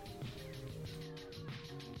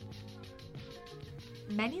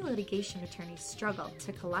 Many litigation attorneys struggle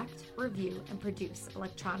to collect, review, and produce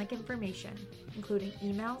electronic information, including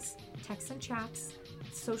emails, texts and chats,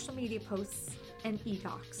 social media posts, and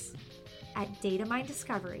e-docs. At Datamine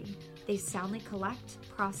Discovery, they soundly collect,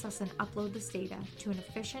 process, and upload this data to an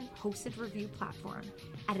efficient hosted review platform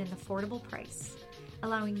at an affordable price,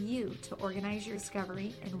 allowing you to organize your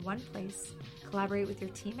discovery in one place, collaborate with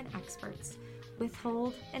your team and experts,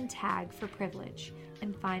 withhold and tag for privilege,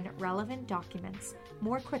 and find relevant documents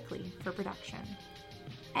more quickly for production.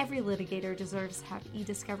 Every litigator deserves to have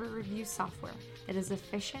e-discovery review software that is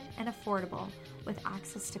efficient and affordable with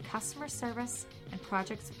access to customer service and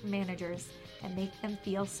project managers that make them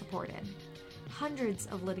feel supported. Hundreds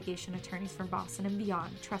of litigation attorneys from Boston and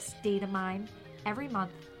beyond trust Datamine every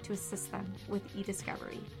month to assist them with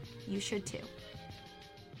e-discovery. You should too.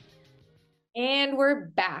 And we're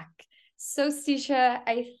back. So, Stesha,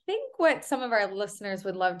 I think what some of our listeners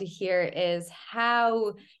would love to hear is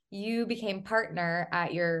how you became partner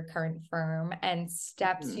at your current firm and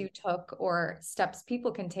steps you took or steps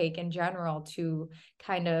people can take in general to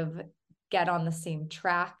kind of get on the same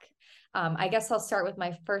track. I guess I'll start with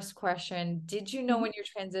my first question. Did you know when you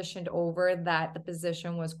transitioned over that the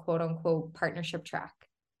position was quote unquote partnership track?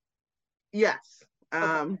 Yes.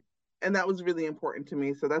 Okay. And that was really important to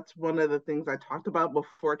me. So that's one of the things I talked about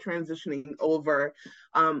before transitioning over.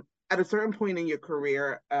 At a certain point in your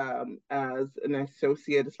career, as an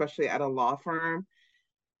associate, especially at a law firm,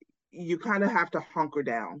 you kind of have to hunker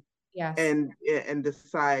down. Yes. And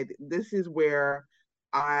decide this is where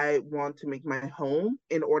I want to make my home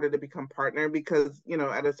in order to become partner, because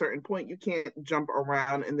at a certain point you can't jump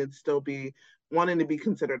around and then still be wanting to be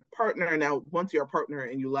considered partner. Now once you're a partner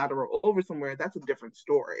and you lateral over somewhere, that's a different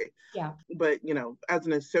story. Yeah. But as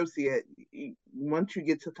an associate, once you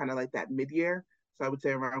get to kind of like that mid-year, so I would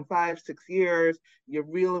say around 5-6 years, you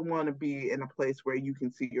really want to be in a place where you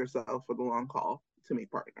can see yourself for the long haul to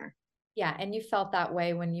meet partner. Yeah, and you felt that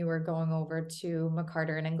way when you were going over to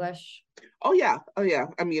McCarter in English? Oh yeah, oh yeah.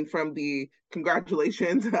 I mean, from the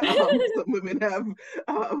congratulations, some women have,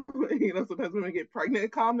 sometimes women get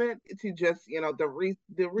pregnant comment to just,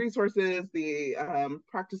 the resources, the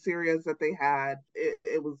practice areas that they had.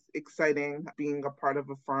 It was exciting being a part of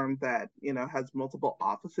a firm that has multiple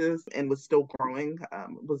offices and was still growing.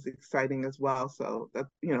 Was exciting as well. So that's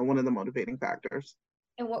one of the motivating factors.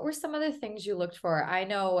 And what were some of the things you looked for? I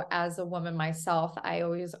know as a woman myself, I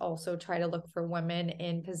always also try to look for women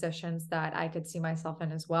in positions that I could see myself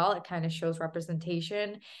in as well. It kind of shows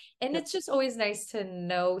representation. And Yep. it's just always nice to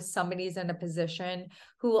know somebody's in a position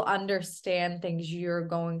who will understand things you're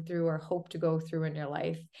going through or hope to go through in your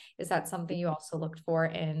life. Is that something you also looked for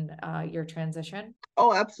in your transition?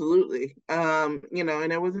 Oh, absolutely. And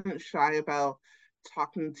I wasn't shy about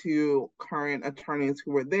talking to current attorneys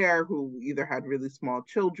who were there who either had really small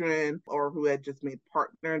children or who had just made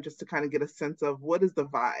partner, just to kind of get a sense of what is the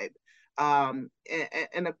vibe. And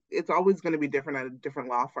it's always going to be different at different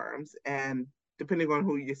law firms. And depending on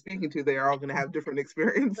who you're speaking to, they are all going to have different Right.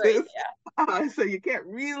 experiences. So you can't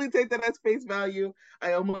really take that as face value.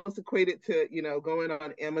 I almost equate it to, going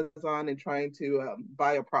on Amazon and trying to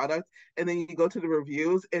buy a product, and then you go to the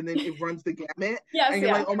reviews, and then it runs the gamut, Yes, and you're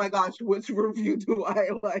yeah. like, oh my gosh, which review do I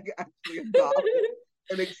like actually adopt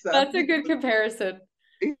and accept? That's a good comparison.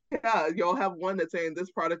 Yeah, you'll have one that's saying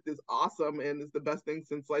this product is awesome and is the best thing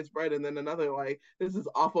since sliced bread, and then another like this is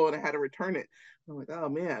awful and I had to return it. I'm like, oh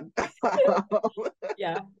man.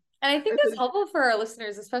 Yeah. And I think that's helpful for our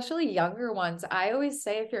listeners, especially younger ones. I always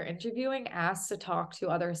say if you're interviewing, ask to talk to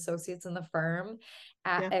other associates in the firm.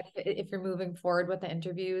 Yeah. If you're moving forward with the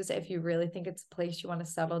interviews, if you really think it's a place you want to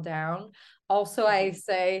settle down. Also, I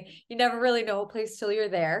say you never really know a place till you're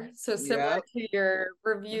there. So similar Yeah. to your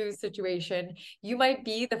review situation, you might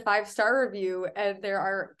be the 5-star review, and there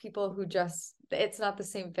are people who just it's not the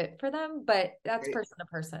same fit for them, but that's Right. person to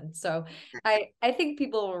person. So I think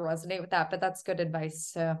people will resonate with that, but that's good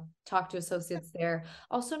advice to talk to associates there.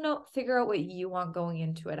 Also, figure out what you want going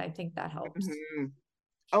into it. I think that helps. Mm-hmm.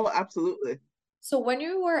 Oh, absolutely. So when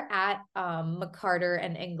you were at McCarter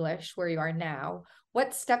and English, where you are now,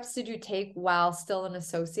 what steps did you take while still an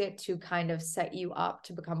associate to kind of set you up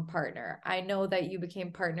to become partner? I know that you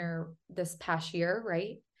became partner this past year,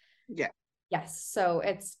 right? Yeah. Yes. So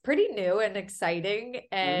it's pretty new and exciting.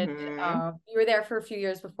 And Mm-hmm. you were there for a few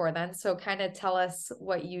years before then. So kind of tell us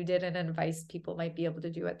what you did and advice people might be able to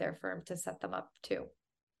do at their firm to set them up too.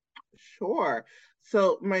 Sure.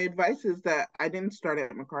 So my advice is that I didn't start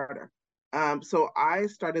at McCarter. So I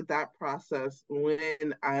started that process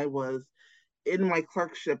when I was in my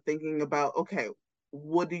clerkship thinking about, okay,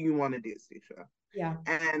 what do you want to do, Stesha? Yeah.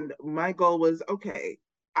 And my goal was, okay,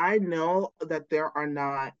 I know that there are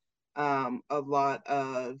not a lot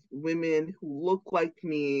of women who look like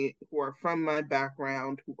me, who are from my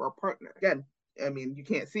background, who are partners. Again, I mean, you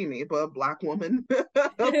can't see me, but a Black woman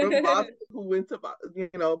from Boston who went to,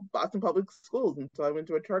 Boston public schools. And so I went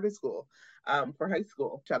to a charter school for high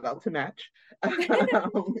school. Shout out to Match.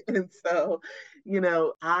 And so,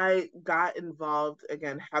 I got involved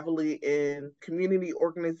again heavily in community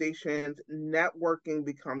organizations. Networking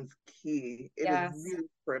becomes key. It is Yes. really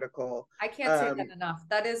critical. I can't say that enough.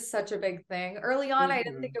 That is such a big thing. Early on, I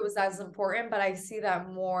didn't think Mhm. it was as important, but I see that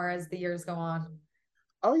more as the years go on.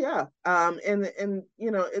 Oh yeah. And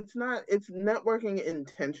it's networking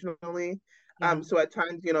intentionally. Yeah. So at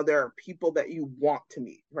times, there are people that you want to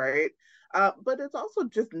meet, right? But it's also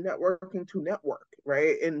just networking to network,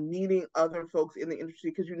 right? And meeting other folks in the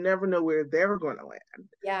industry because you never know where they're going to land.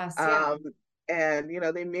 Yes. Yeah. Um, and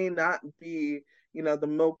they may not be, the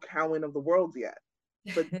Mo Cowan of the world yet,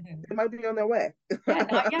 but they might be on their way. Yeah.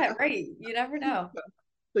 Not yet. Right. You never know.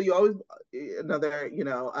 So you always, another,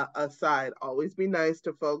 aside, always be nice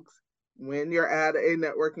to folks when you're at a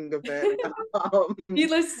networking event.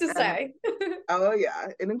 Needless to And say. oh yeah,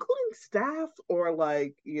 and including staff or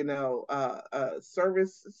like,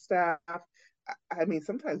 service staff. I mean,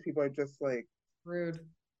 sometimes people are just like, Rude.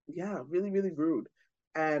 yeah, really, really rude.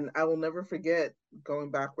 And I will never forget going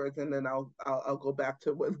backwards, and then I'll go back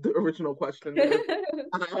to what the original question is.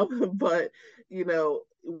 But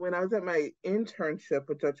when I was at my internship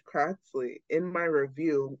with Judge Cratsley, in my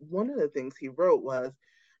review, one of the things he wrote was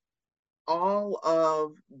all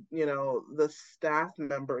of the staff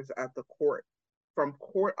members at the court, from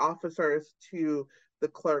court officers to the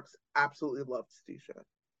clerks, absolutely loved Stesha.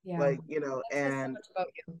 Yeah. Like, That says so much about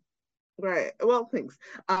you. Right. Well, thanks.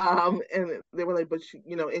 And they were like, but she,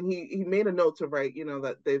 and he made a note to write,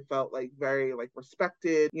 that they felt like very like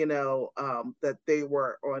respected, that they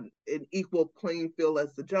were on an equal playing field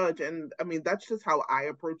as the judge. And I mean, that's just how I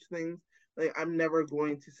approach things. Like, I'm never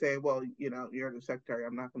going to say, well, you're the secretary,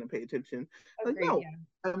 I'm not going to pay attention. Like, Agreed, no.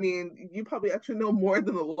 yeah. I mean, you probably actually know more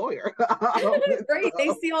than the lawyer. Right. They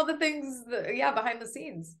So, see all the things, yeah, behind the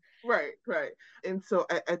scenes. right, right. And so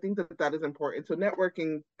I think that that is important. So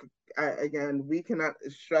networking, again, we cannot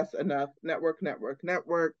stress enough: network, network,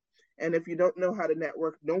 network. And if you don't know how to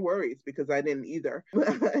network, no worries, because I didn't either.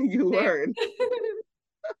 You Same. learn.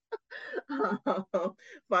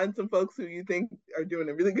 Find some folks who you think are doing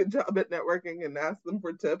a really good job at networking and ask them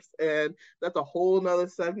for tips. And that's a whole nother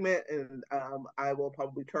segment. And I will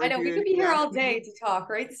probably I charge know we you could if be you here ask all day me. to talk,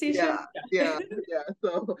 right, Stesha? Yeah, yeah, yeah.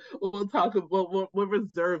 So we'll talk. We'll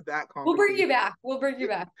reserve that We'll bring you conversation. back. We'll bring you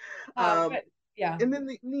back. Um, But yeah, and then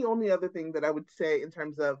the only other thing that I would say in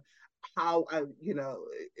terms of how I,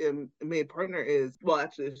 am made partner is, well,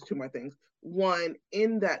 actually, there's two more things. One,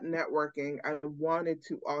 in that networking, I wanted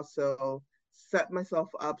to also set myself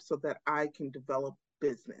up so that I can develop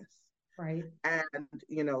business. right. And,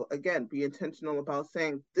 again, be intentional about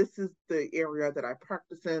saying, this is the area that I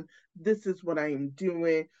practice in. This is what I am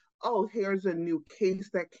doing. Oh, here's a new case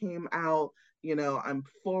that came out. I'm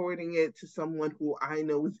forwarding it to someone who I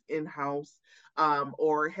know is in-house.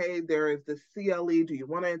 Or, hey, there is the CLE. Do you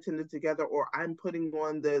want to attend it together? Or I'm putting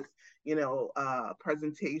on this,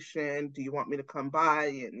 presentation. Do you want me to come by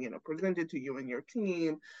and, present it to you and your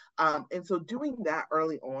team? And so doing that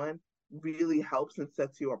early on really helps and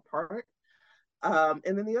sets you apart. And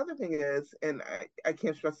then the other thing is, and I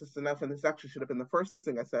can't stress this enough, and this actually should have been the first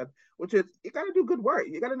thing I said, which is you got to do good work.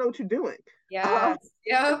 You got to know what you're doing. Um, Yes.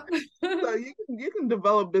 Yep. so you can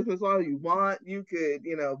develop business all you want. You could,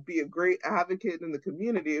 be a great advocate in the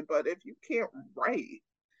community, but if you can't write,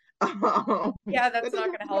 Yeah, that's that not doesn't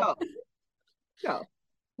going to go. help.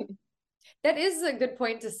 No. That is a good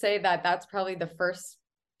point to say that that's probably the first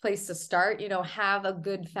place to start, have a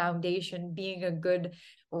good foundation, being a good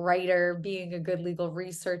writer, being a good legal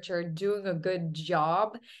researcher, doing a good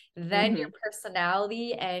job. Then your Mm-hmm.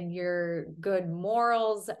 personality and your good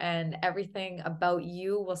morals and everything about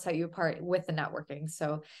you will set you apart with the networking.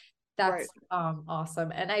 So Right. that's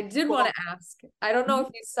awesome. And I did want Well, to ask, I don't know mhm.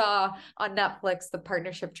 if you saw on Netflix the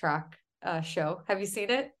partnership track show. Have you seen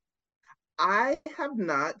it? I have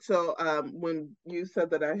not. So when you said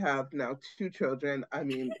that I have now two children, I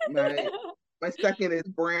mean my second is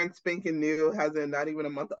brand spanking new, hasn't not even a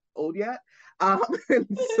month old yet. And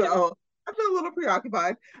so I've been a little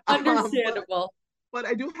preoccupied. But Understandable. but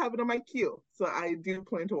I do have it on my queue, so I do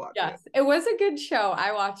plan to watch it. Yes, it was a good show.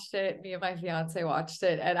 I watched it. Me and my fiance watched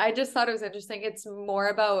it, and I just thought it was interesting. It's more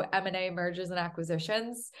about M&A, mergers and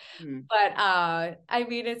acquisitions, Mm. but I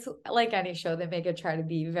mean, it's like any show, they make it try to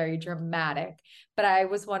be very dramatic. But I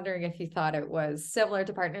was wondering if you thought it was similar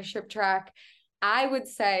to Partnership Track. I would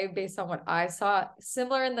say, based on what I saw,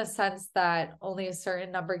 similar in the sense that only a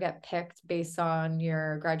certain number get picked based on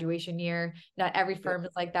your graduation year. Not every Yeah. firm is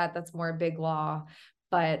like that. That's more a big law.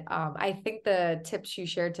 But I think the tips you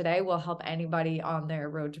shared today will help anybody on their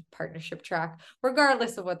road to partnership track,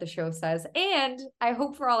 regardless of what the show says. And I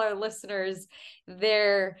hope for all our listeners,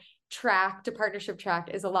 their track to partnership track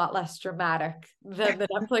is a lot less dramatic than the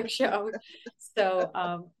Netflix show.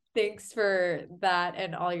 So thanks for that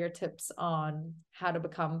and all your tips on how to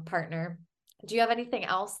become partner. Do you have anything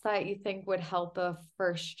else that you think would help a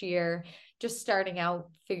first year just starting out,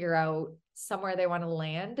 figure out somewhere they want to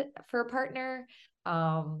land for a partner?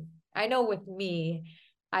 I know with me,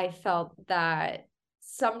 I felt that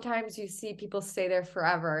sometimes you see people stay there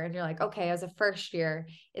forever and you're like, okay, as a first year,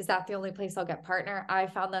 is that the only place I'll get partner? I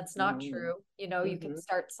found that's not Mm-hmm. true. You can Mm-hmm.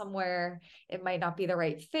 start somewhere, it might not be the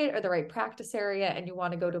right fit or the right practice area, and you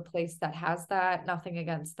want to go to a place that has that. Nothing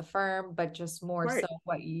against the firm, but just more so Right.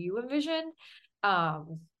 what you envision.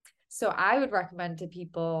 Um, so I would recommend to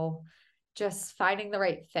people just finding the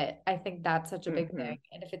right fit. I think that's such a big Mm-hmm. thing.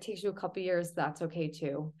 And if it takes you a couple years, that's okay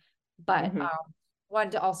too. But Mm-hmm.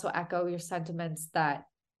 wanted to also echo your sentiments that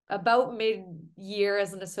about mid-year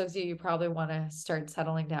as an associate, you probably want to start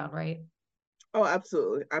settling down, right? Oh,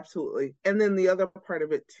 absolutely, absolutely. And then the other part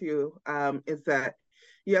of it too, is that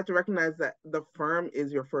you have to recognize that the firm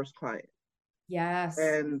is your first client. Yes.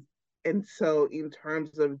 And so in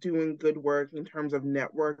terms of doing good work, in terms of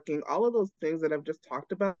networking, all of those things that I've just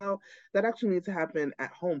talked about, that actually needs to happen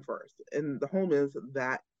at home first. And the home is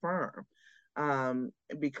that firm.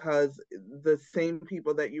 Because the same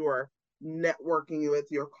people that you are networking with,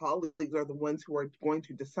 your colleagues, are the ones who are going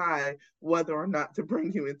to decide whether or not to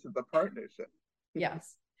bring you into the partnership.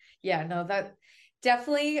 Yes. Yeah, no, that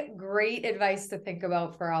definitely great advice to think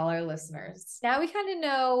about for all our listeners. Now we kind of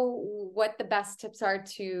know what the best tips are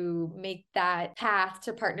to make that path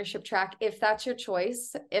to partnership track, if that's your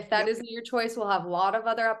choice. If that isn't your choice, we'll have a lot of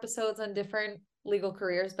other episodes on different legal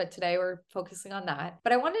careers, but today we're focusing on that.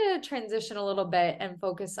 But I wanted to transition a little bit and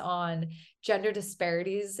focus on gender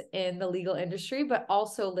disparities in the legal industry, but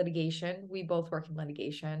also litigation. We both work in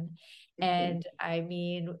litigation. And I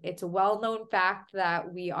mean, it's a well-known fact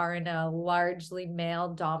that we are in a largely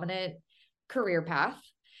male-dominant career path.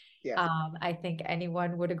 Yeah. I think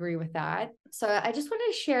anyone would agree with that. So I just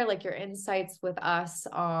wanted to share like your insights with us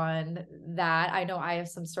on that. I know I have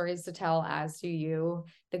some stories to tell, as do you,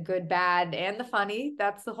 the good, bad, and the funny.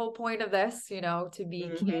 That's the whole point of this, to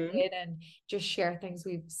be candid and just share things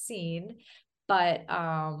we've seen. But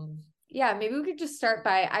yeah, maybe we could just start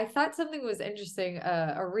by, I thought something was interesting,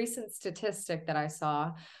 a recent statistic that I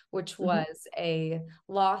saw, which was a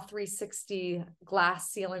Law 360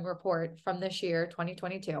 glass ceiling report from this year,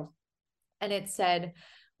 2022. And it said,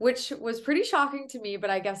 which was pretty shocking to me, but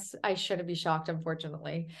I guess I shouldn't be shocked,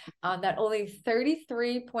 unfortunately, that only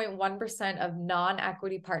 33.1% of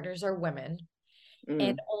non-equity partners are women,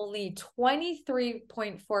 and only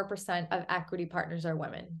 23.4% of equity partners are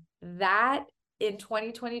women. That in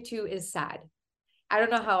 2022 is sad. I don't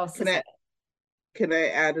know how else to say it. Can I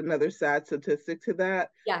add another sad statistic to that?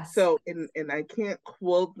 Yes. So, and I can't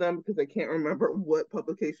quote them because I can't remember what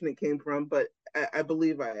publication it came from, but I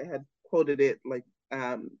believe I had quoted it like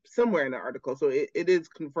somewhere in the article, so it is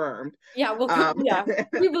confirmed. Yeah, yeah,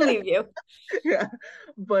 we believe you. Yeah,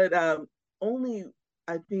 but only,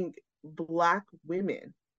 I think, Black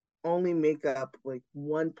women only make up like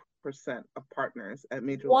 1% of partners at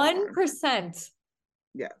major law firms. 1%.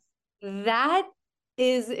 Yes. That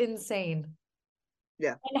is insane.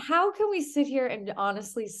 Yeah. And how can we sit here and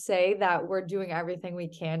honestly say that we're doing everything we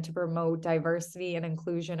can to promote diversity and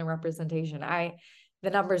inclusion and representation? The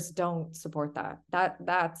numbers don't support that.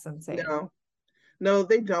 That's insane. No,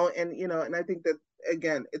 they don't. And, and I think that,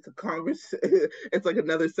 again, it's a Congress, it's like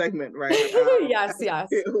another segment, right? Yes.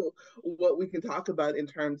 What we can talk about in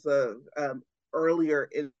terms of earlier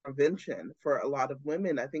intervention for a lot of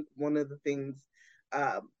women. I think one of the things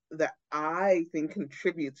that I think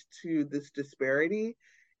contributes to this disparity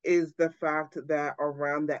is the fact that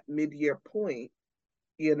around that mid-year point,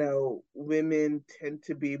 women tend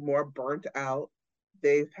to be more burnt out.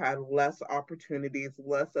 They've had less opportunities,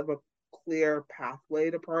 less of a clear pathway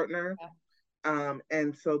to partner.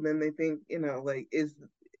 And so then they think, like, is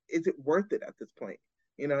it worth it at this point?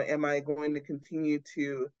 Am I going to continue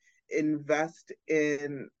to invest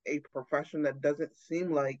in a profession that doesn't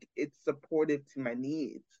seem like it's supportive to my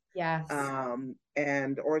needs? Yes.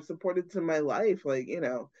 Or supportive to my life. Like,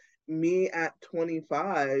 me at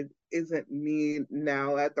 25 isn't me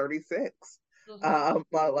now at 36.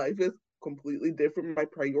 My life is completely different. My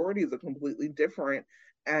priorities are completely different.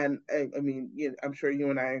 And I mean, I'm sure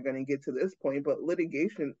you and I are going to get to this point, but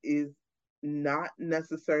litigation is not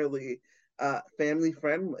necessarily family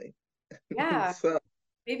friendly. Yeah. So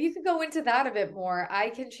maybe you could go into that a bit more.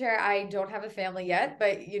 I can share, I don't have a family yet,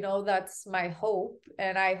 but that's my hope.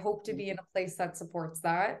 And I hope to be in a place that supports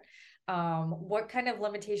that. What kind of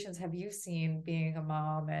limitations have you seen being a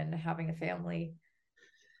mom and having a family?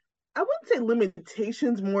 I wouldn't say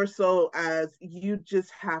limitations, more so as you just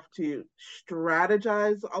have to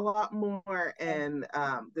strategize a lot more, and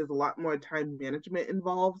there's a lot more time management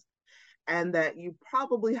involved, and that you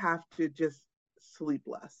probably have to just sleep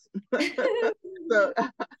less. So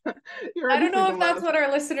I don't know if that's what our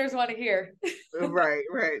listeners want to hear. Right.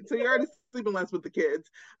 So you're already sleeping less with the kids.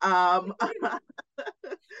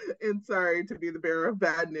 And sorry to be the bearer of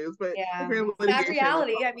bad news, but yeah, sad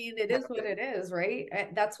reality. I mean, it is what it is, right?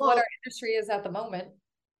 That's what our industry is at the moment.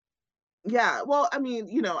 Yeah. Well, I mean,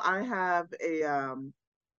 I have a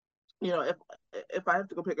if I have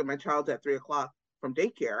to go pick up my child at 3:00 from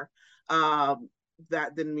daycare,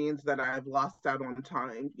 that then means that I've lost out on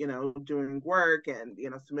time, doing work and,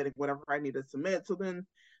 submitting whatever I need to submit. So then,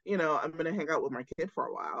 I'm going to hang out with my kid for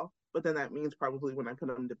a while. But then that means probably when I put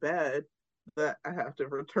him to bed, that I have to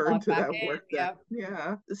return to that work.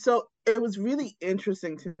 Yeah. So it was really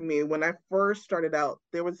interesting to me when I first started out.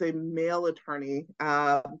 There was a male attorney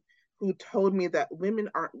who told me that women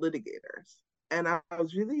aren't litigators. And I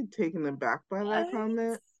was really taken aback by that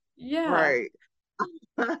comment. Yeah. Right.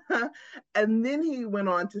 And then he went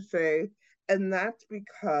on to say, and that's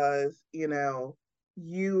because,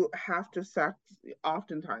 you have to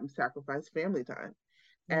oftentimes sacrifice family time.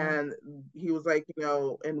 Yeah. And he was like,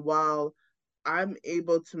 and while I'm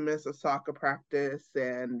able to miss a soccer practice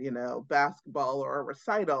and, basketball or a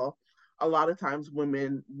recital, a lot of times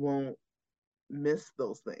women won't miss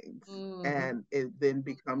those things. And it then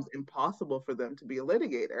becomes impossible for them to be a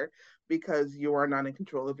litigator because you are not in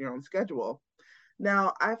control of your own schedule.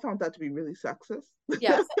 Now, I found that to be really sexist.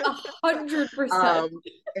 Yes, 100%.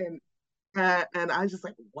 And and I was just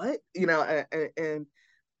like, what? And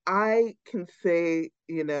I can say,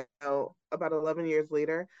 about 11 years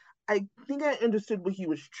later, I think I understood what he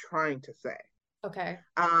was trying to say. Okay.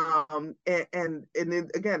 And then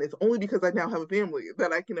again, it's only because I now have a family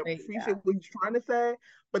that I can appreciate what he's trying to say,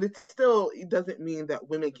 but it doesn't mean that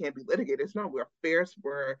women can't be litigators. No, we're fierce,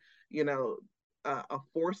 we're, a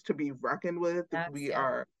force to be reckoned with. We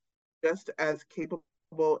are just as capable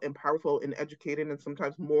and powerful and educated and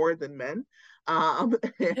sometimes more than men.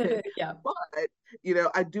 Yeah. But,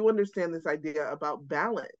 I do understand this idea about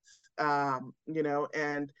balance,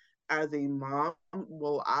 and as a mom,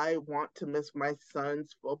 will I want to miss my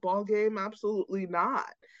son's football game? Absolutely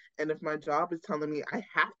not. And if my job is telling me I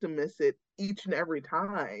have to miss it each and every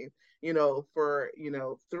time, for,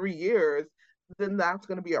 3 years, then that's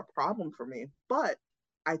going to be a problem for me. But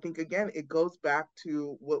I think, again, it goes back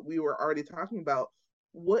to what we were already talking about.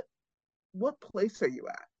 What place are you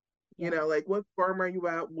at? Like what firm are you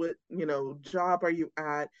at? What, job are you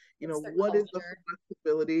at? What is the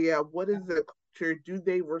flexibility? What is the culture? Do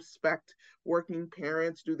they respect working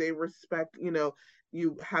parents? Do they respect,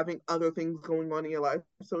 you having other things going on in your life?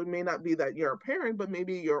 So it may not be that you're a parent, but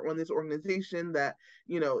maybe you're on this organization that,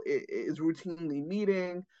 is routinely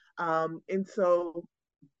meeting. And so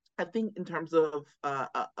I think in terms of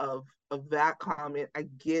that comment, I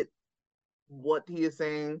get what he is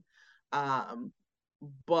saying.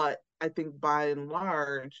 But I think by and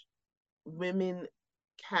large, women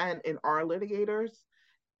can and are litigators.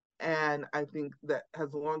 And I think that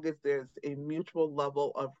as long as there's a mutual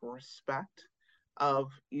level of respect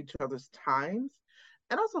of each other's times,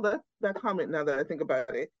 and also that comment, now that I think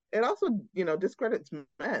about it, it also, discredits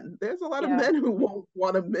men. There's a lot of men who won't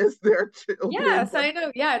want to miss their children. Yes, I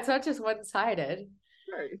know. Yeah, it's not just one-sided.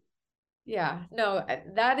 Right. Yeah, no,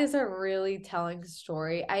 that is a really telling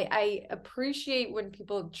story. I appreciate when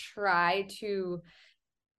people try to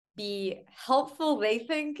be helpful, they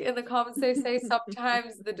think, in the comments. They say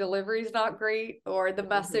sometimes the delivery is not great or the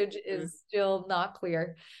message is still not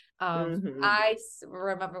clear. I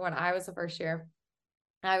remember when I was a first year,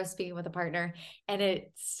 I was speaking with a partner and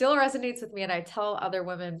it still resonates with me. And I tell other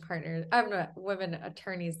women partners, I'm not women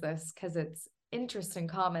attorneys this because it's interesting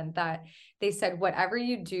comment that they said, whatever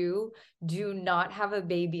you do, do not have a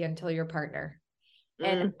baby until your partner.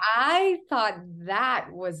 And I thought that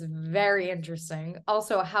was very interesting.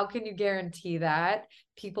 Also, how can you guarantee that?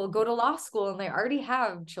 People go to law school and they already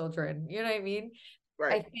have children. You know what I mean?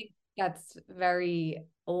 Right. I think that's very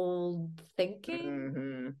old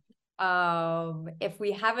thinking. If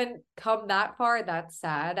we haven't come that far, that's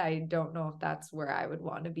sad. I don't know if that's where I would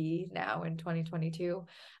want to be now in 2022.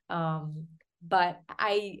 But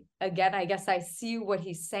I guess I see what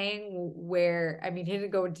he's saying where, I mean, he didn't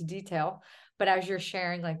go into detail, but as you're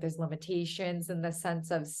sharing, like there's limitations in the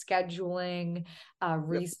sense of scheduling,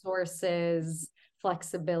 resources,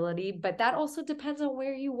 flexibility, but that also depends on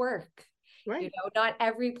where you work. Right. Not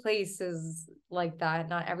every place is like that.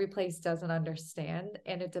 Not every place doesn't understand.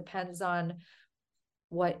 And it depends on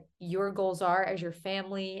what your goals are as your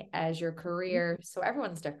family, as your career. So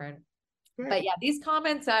everyone's different. Right. But yeah, these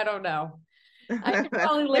comments, I don't know. I could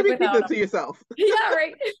probably live maybe keep without them to yourself. Yeah,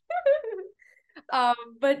 right.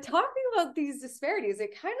 But talking about these disparities,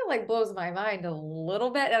 it kind of like blows my mind a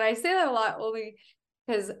little bit. And I say that a lot only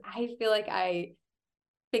because I feel like I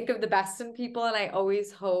think of the best in people and I always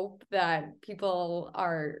hope that people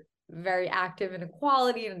are very active in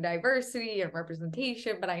equality and diversity and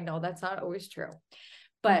representation, but I know that's not always true.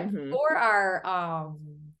 But for our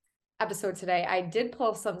episode today, I did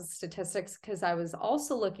pull some statistics because I was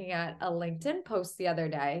also looking at a LinkedIn post the other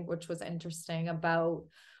day, which was interesting, about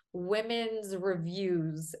women's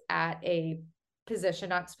reviews at a position,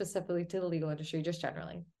 not specifically to the legal industry, just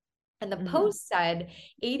generally. And the post said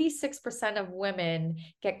 86% of women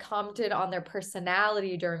get commented on their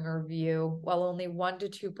personality during a review, while only 1%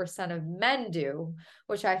 to 2% of men do,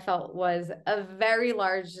 which I felt was a very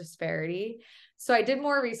large disparity. So I did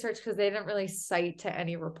more research because they didn't really cite to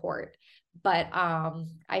any report. But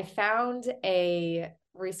I found a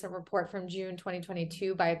recent report from June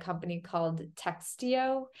 2022 by a company called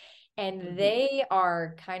Textio. And they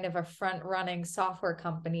are kind of a front-running software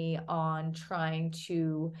company on trying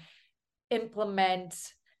to implement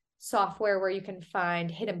software where you can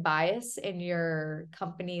find hidden bias in your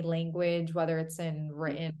company language, whether it's in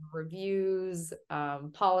written reviews,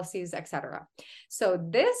 policies, etc. So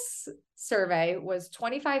this survey was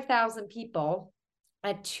 25,000 people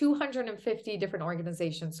at 250 different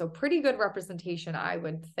organizations. So pretty good representation, I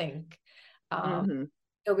would think.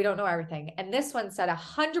 So we don't know everything. And this one said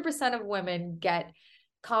 100% of women get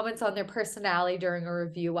comments on their personality during a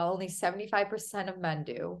review, while only 75% of men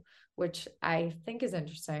do, which I think is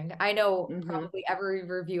interesting. I know probably every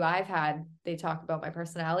review I've had, they talk about my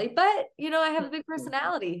personality, but I have a big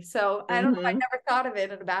personality. So I don't know. I never thought of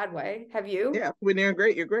it in a bad way. Have you? Yeah, when you're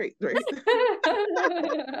great, you're great. Right?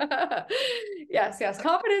 Yes.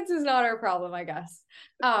 Confidence is not our problem, I guess.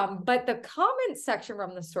 But the comment section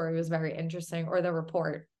from the story was very interesting, or the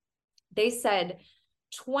report. They said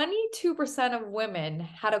 22% of women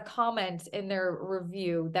had a comment in their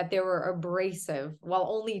review that they were abrasive, while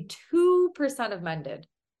only 2% of men did.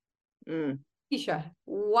 Stesha,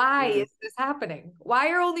 why is this happening? Why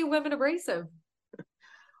are only women abrasive?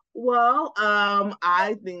 Well,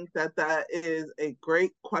 I think that is a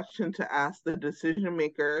great question to ask the decision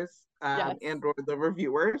makers and or the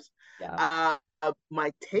reviewers.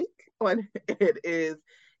 My take on it is,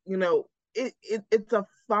 it's a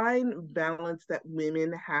fine balance that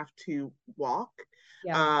women have to walk.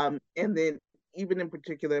 And then even in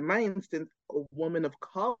particular, in my instance, a woman of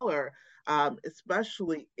color,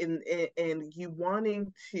 especially in you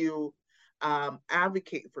wanting to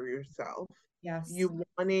advocate for yourself. You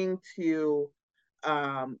wanting to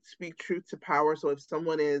speak truth to power. So if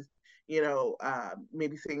someone is,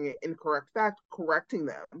 maybe saying an incorrect fact, correcting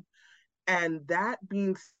them, and that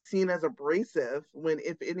being seen as abrasive, when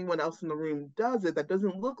if anyone else in the room does it that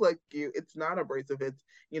doesn't look like you, it's not abrasive, it's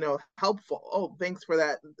helpful. Oh, thanks for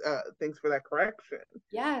that correction.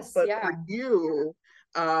 But for you,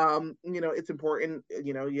 it's important,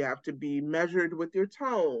 you have to be measured with your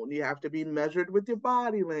tone, you have to be measured with your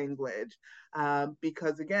body language,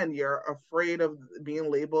 because again, you're afraid of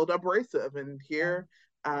being labeled abrasive. And here,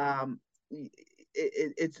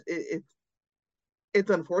 it's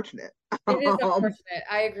unfortunate. It is unfortunate.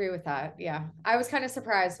 I agree with that. Yeah. I was kind of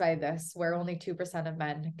surprised by this, where only 2% of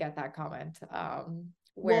men get that comment.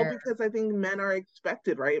 Well, because I think men are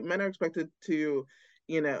expected, right? Men are expected to,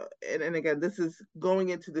 and again, this is going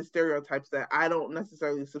into the stereotypes that I don't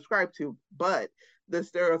necessarily subscribe to, but the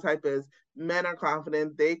stereotype is men are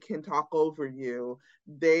confident, they can talk over you,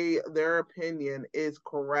 their opinion is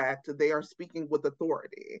correct, they are speaking with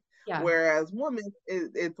authority. Whereas women,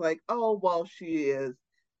 it's like, oh, well, she is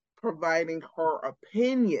providing her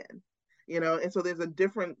opinion, and so there's a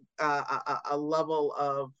different a level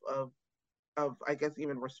of I guess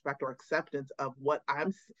even respect or acceptance of what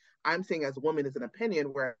I'm saying as a woman is an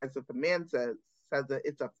opinion, whereas if a man says that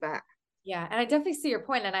it's a fact. Yeah, and I definitely see your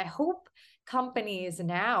point, and I hope companies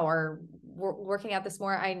now are working at this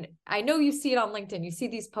more. I know you see it on LinkedIn. You see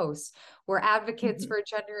these posts. We're advocates for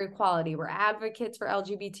gender equality. We're advocates for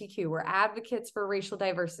LGBTQ. We're advocates for racial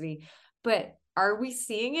diversity. But are we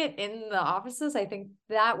seeing it in the offices? I think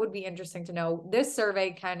that would be interesting to know. This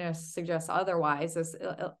survey kind of suggests otherwise,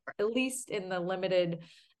 at least in the limited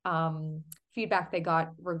feedback they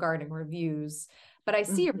got regarding reviews. But I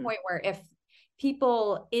see your point, where if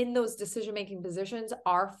people in those decision-making positions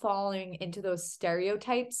are falling into those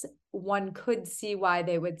stereotypes, one could see why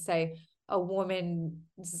they would say a woman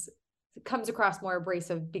comes across more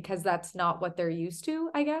abrasive, because that's not what they're used to,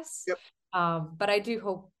 I guess. But I do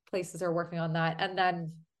hope places are working on that. And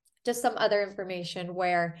then just some other information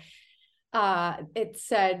where it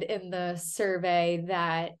said in the survey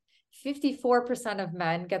that 54% of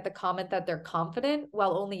men get the comment that they're confident,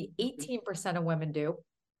 while only 18% of women do.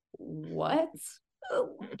 What?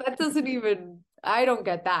 That doesn't even, I don't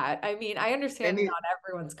get that. I mean, I understand not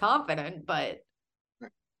everyone's confident, but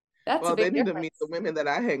that's a big they need difference. to meet the women that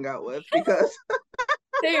I hang out with, because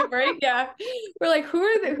same, right? Yeah, we're like, who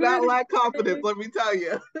are the not lack confidence, let me tell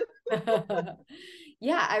you.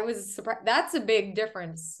 Yeah, I was surprised. That's a big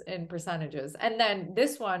difference in percentages. And then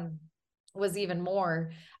this one was even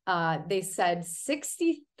more. They said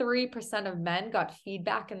 63% of men got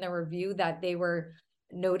feedback in their review that they were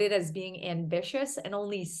noted as being ambitious, and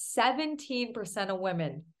only 17% of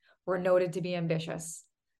women were noted to be ambitious.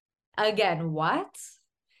 Again, what?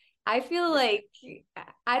 I feel like,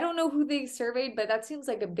 I don't know who they surveyed, but that seems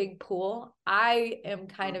like a big pool. I am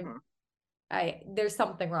kind of, there's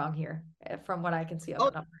something wrong here from what I can see on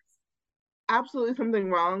the numbers. Absolutely something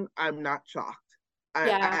wrong. I'm not shocked.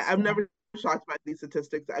 I'm never shocked by these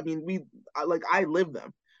statistics. I mean, I live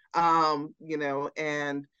them,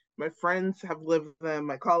 and my friends have lived them,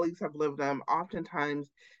 my colleagues have lived them.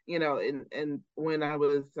 Oftentimes, and when I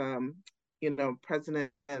was,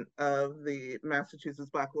 president of the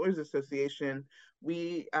Massachusetts Black Lawyers Association,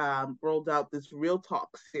 we rolled out this Real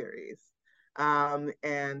Talk series.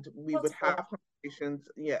 And we would That's have cool. conversations,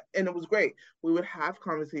 yeah, and it was great. We would have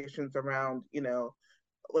conversations around,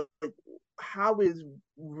 like, how is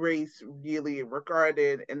race really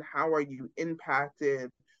regarded and how are you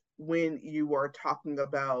impacted when you are talking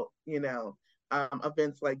about,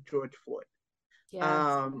 events like George Floyd?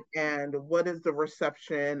 Yes. And what is the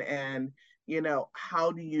reception, and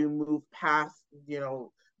how do you move past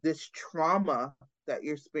this trauma that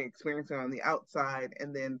you're experiencing on the outside,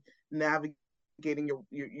 and then navigating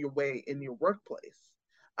your way in your workplace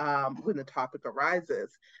when the topic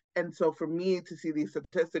arises. And so for me to see these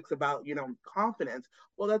statistics about confidence,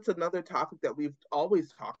 well, that's another topic that we've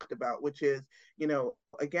always talked about, which is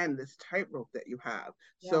again, this tightrope that you have.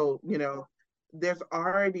 Yeah. So there's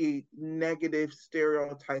already negative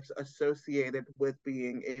stereotypes associated with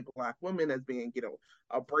being a Black woman as being,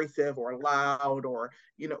 abrasive or loud, or,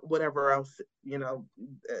 whatever else,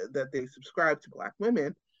 that they subscribe to Black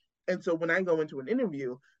women. And so when I go into an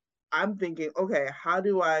interview, I'm thinking, okay, how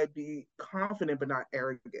do I be confident but not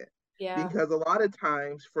arrogant? Yeah. Because a lot of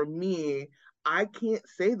times for me, I can't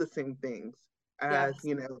say the same things as,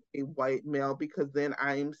 Yes. a white male, because then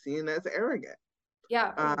I'm seen as arrogant.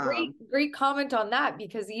 Yeah, Um, great comment on that,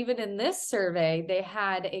 because even in this survey, they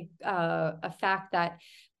had a fact that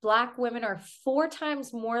Black women are 4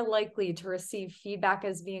 times more likely to receive feedback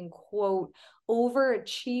as being, quote,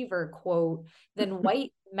 overachiever, quote, than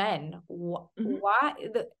white men. mhm. Why?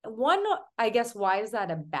 One, I guess, why is that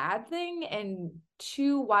a bad thing? And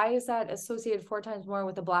two, why is that associated 4 times more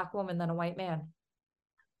with a Black woman than a white man?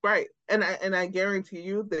 Right. And I guarantee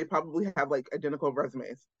you they probably have like identical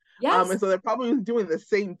resumes. Yes, And so they're probably doing the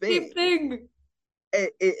same same things. thing.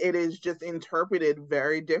 It is just interpreted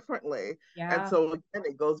very differently. And Yeah, so again,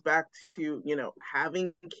 it goes back to,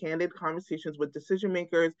 having candid conversations with decision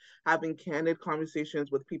makers, having candid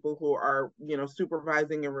conversations with people who are,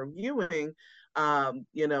 supervising and reviewing,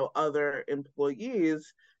 other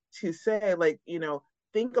employees, to say, like,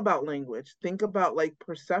 think about language, think about like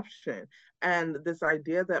perception. And this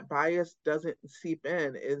idea that bias doesn't seep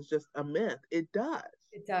in is just a myth. It does.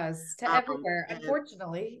 it does to Um, everywhere, and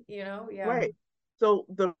unfortunately, yeah. Right. So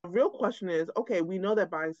the real question is, okay, we know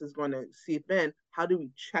that bias is going to seep in. How do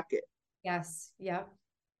we check it? Yes, yeah.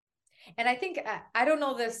 And I think I don't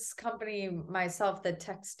know this company myself, the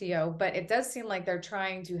Textio, but it does seem like they're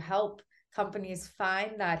trying to help companies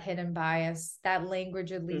find that hidden bias, that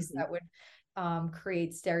language at least Mm-hmm. that would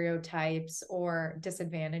create stereotypes or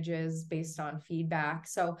disadvantages based on feedback.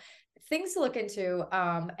 So things to look into.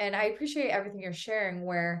 And I appreciate everything you're sharing.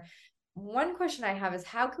 Where one question I have is,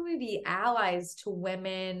 how can we be allies to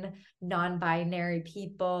women, non-binary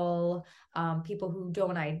people, people who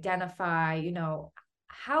don't identify,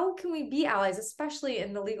 how can we be allies, especially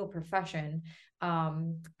in the legal profession?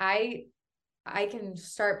 I can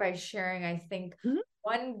start by sharing, I think Mm-hmm.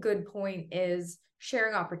 one good point is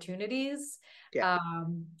sharing opportunities. Yeah.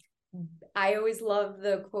 Um, I always love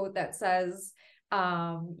the quote that says,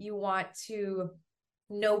 you want to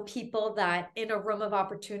know people that in a room of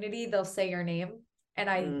opportunity, they'll say your name. And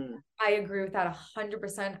Mm. I agree with that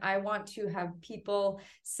 100%. I want to have people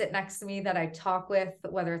sit next to me that I talk with,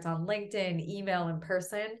 whether it's on LinkedIn, email, in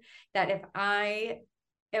person, that if I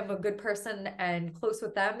am a good person and close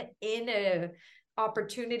with them in a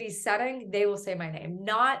opportunity setting, they will say my name,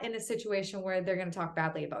 not in a situation where they're going to talk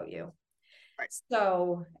badly about you. Right.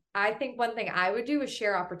 So I think one thing I would do is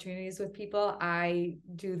share opportunities with people. I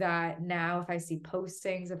do that now if I see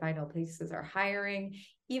postings, if I know places are hiring,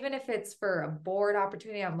 even if it's for a board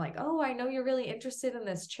opportunity. I'm like, oh, I know you're really interested in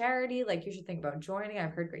this charity. Like, you should think about joining.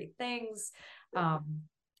 I've heard great things.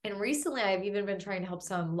 And recently, I've even been trying to help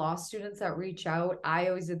some law students that reach out. I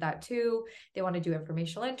always did that too. They want to do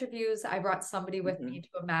informational interviews. I brought somebody with Mm-hmm. me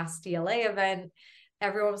to a Mass DLA event.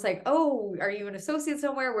 Everyone was like, oh, are you an associate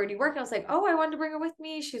somewhere? Where do you work? And I was like, oh, I wanted to bring her with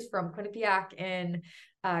me. She's from Quinnipiac in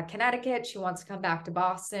Connecticut. She wants to come back to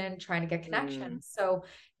Boston, trying to get connections. So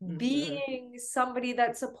Mm-hmm. being somebody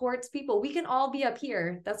that supports people, we can all be up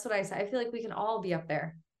here. That's what I say. I feel like we can all be up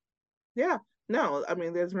there. Yeah. No, I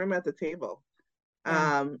mean, there's room at the table.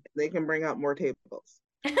 Yeah. They can bring out more tables.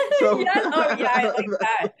 So Yes. Oh, yeah. I like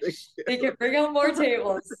that. They can bring out more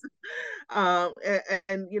tables.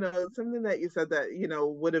 Something that you said that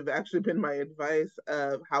would have actually been my advice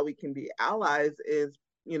of how we can be allies is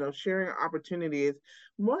sharing opportunities.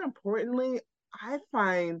 More importantly, I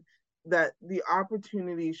find that the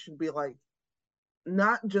opportunity should be like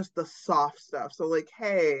not just the soft stuff. So like,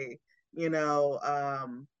 hey,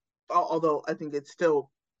 although I think it's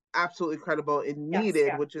still absolutely credible and Yes, needed,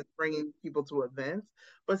 yeah. which is bringing people to events,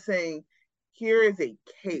 but saying, here is a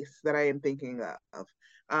case that I am thinking of,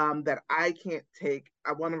 that I can't take.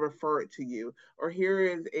 I want to refer it to you, or here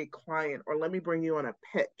is a client, or let me bring you on a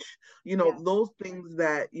pitch. Yeah. Those things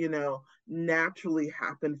that, naturally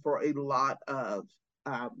happen for a lot um,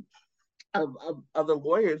 of other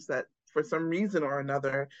lawyers that for some reason or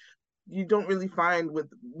another you don't really find with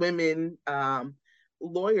women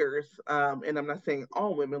lawyers. And I'm not saying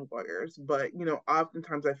all women lawyers, but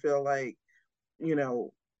oftentimes I feel like you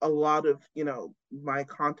know a lot of my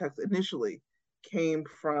contacts initially came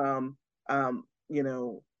from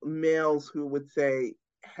males who would say,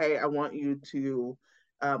 hey, I want you to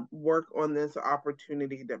work on this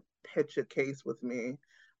opportunity to pitch a case with me.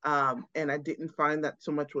 And I didn't find that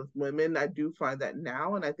so much with women. I do find that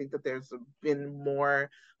now, and I think that there's been more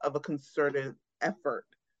of a concerted effort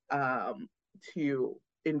um, to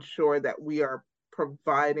ensure that we are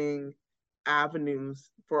providing avenues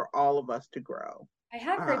for all of us to grow. I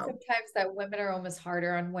have heard Um, sometimes that women are almost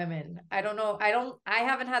harder on women. I don't know. I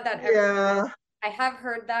haven't had that ever. yeah. I have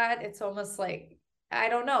heard that. It's almost like, I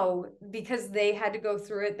don't know, because they had to go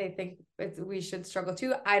through it. They think we should struggle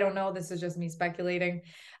too. I don't know. This is just me speculating.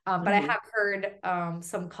 But I Mm-hmm. have heard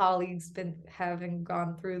some colleagues been having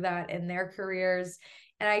gone through that in their careers.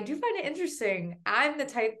 And I do find it interesting. I'm the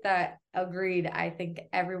type that agreed. I think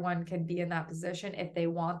everyone can be in that position if they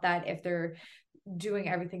want that, if they're doing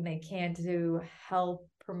everything they can to help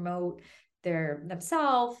promote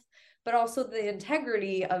themselves, but also the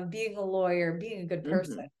integrity of being a lawyer, being a good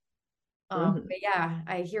person. Mm-hmm. Mm-hmm. But yeah,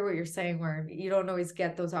 I hear what you're saying, where you don't always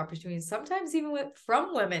get those opportunities, sometimes even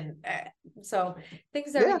from women. So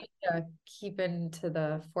things that we Yeah. need to keep into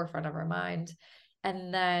the forefront of our mind.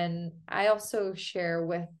 And then I also share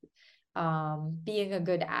with being a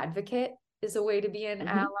good advocate is a way to be an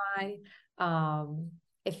Mm-hmm. ally. Um,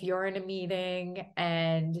 if you're in a meeting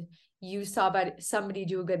and you saw somebody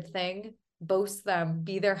do a good thing, boast them,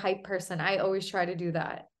 be their hype person. I always try to do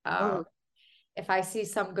that. Oh. If I see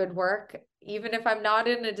some good work, even if I'm not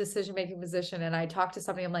in a decision making position and I talk to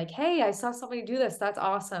somebody, I'm like, hey, I saw somebody do this. That's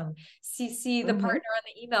awesome. CC the Mm-hmm. partner on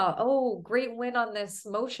the email. Oh, great win on this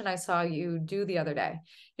motion I saw you do the other day.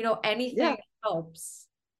 Yeah. Anything helps.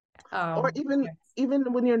 Or even Yes.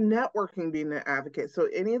 even when you're networking, being an advocate. So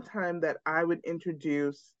anytime that I would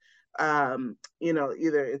introduce, either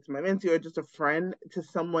it's my mentee or just a friend to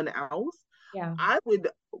someone else, Yeah. I would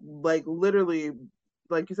like literally,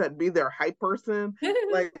 like you said, be their hype person.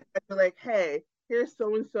 Like I'd be like, hey, here's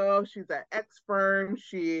so and so. She's at X firm.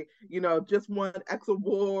 She, just won X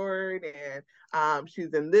award, and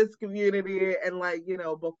she's in this community. And like,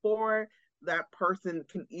 before that person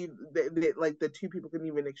can even, like the two people can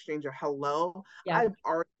even exchange a hello, Yeah. I've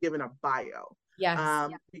already given a bio. Yes.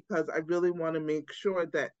 Because I really want to make sure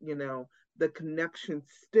that the connection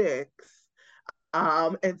sticks.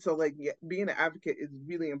 And so like, yeah, being an advocate is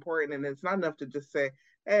really important, and it's not enough to just say,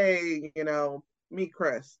 hey, meet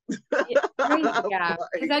Chris. Yeah, right. Yeah.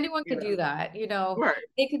 Because Like, anyone could do that. right.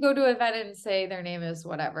 They could go to an event and say their name is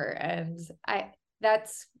whatever. And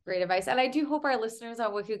that's great advice. And I do hope our listeners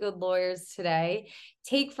on Wicked Good Lawyers today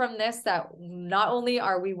take from this that not only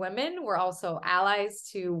are we women, we're also allies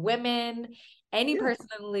to women, any Yeah. person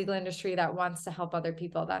in the legal industry that wants to help other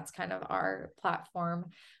people. That's kind of our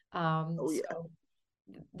platform. Oh yeah. So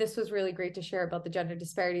this was really great to share about the gender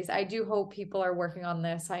disparities. I do hope people are working on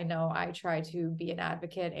this. I know I try to be an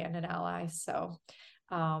advocate and an ally. So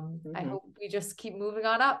I Mm-hmm. hope we just keep moving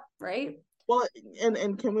on up, right? Well,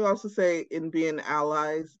 and can we also say, in being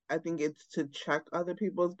allies, I think it's to check other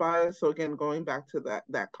people's bias. So again, going back to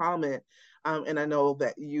that comment, and I know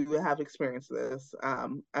that you have experienced this. I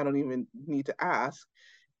don't even need to ask.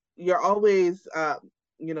 You're always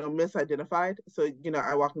misidentified. So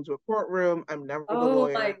I walk into a courtroom, I'm never the Oh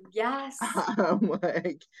my, lawyer. yes. I'm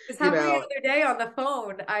like, This you happened the know, other day on the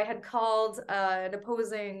phone. I had called an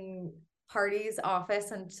opposing party's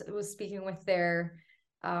office and was speaking with their,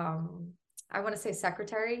 I want to say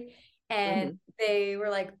secretary. And mhm. they were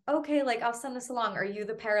like, okay, like I'll send this along. Are you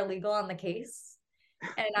the paralegal on the case?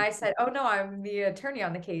 And I said, oh no, I'm the attorney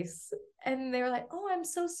on the case. And they were like, oh, I'm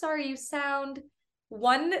so sorry. You sound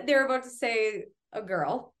one, they're about to say a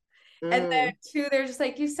girl. And then Mm, two, they're just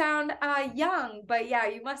like, you sound young, but yeah,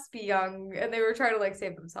 you must be young. And they were trying to like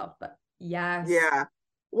save themselves, but yes. yeah.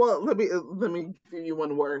 Well, let me give you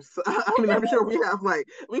one worse. I mean, I'm sure we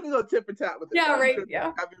can go tip for tap with this. Yeah, I'm right. sure you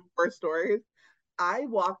Yeah. have even worse stories. I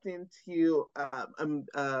walked into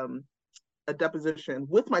a deposition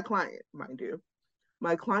with my client, mind you,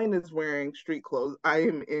 My client is wearing street clothes. I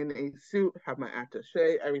am in a suit, have my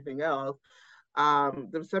attaché, everything else. The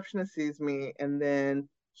receptionist sees me, and then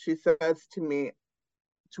she says to me,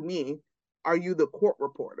 "Are you the court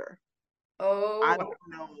reporter?" Oh, I don't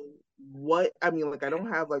know what I mean. Like, I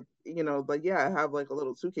don't have like, like, yeah, I have like a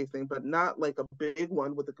little suitcase thing, but not like a big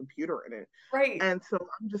one with a computer in it. right. And so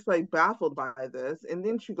I'm just like baffled by this. And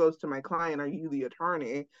then she goes to my client, "Are you the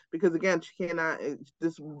attorney?" Because again, she cannot.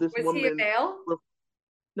 This Was he a woman, male?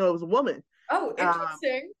 no, it was a woman, Oh, um,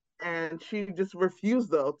 interesting. and she just refused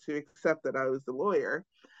though to accept that I was the lawyer.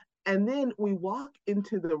 And then we walk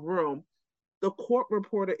into the room, the court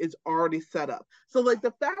reporter is already set up. So like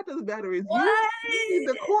the fact of the matter is you What? see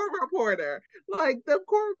the court reporter. Like the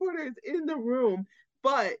court reporter is in the room,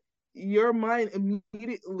 but your mind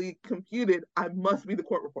immediately computed, I must be the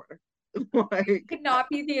court reporter. Like, Could not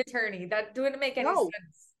be the attorney. That wouldn't make any no,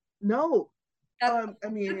 sense. no. That I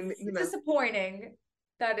mean, that's disappointing.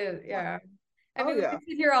 That is, yeah. yeah. I Oh mean, we yeah. could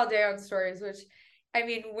sit here all day on stories, which I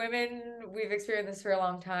mean, women, we've experienced this for a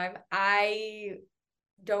long time. I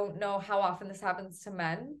don't know how often this happens to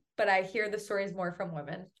men, but I hear the stories more from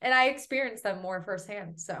women and I experience them more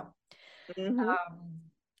firsthand. So, Mm-hmm.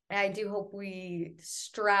 I do hope we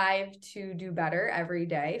strive to do better every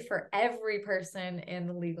day for every person in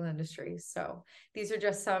the legal industry. So, these are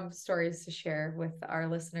just some stories to share with our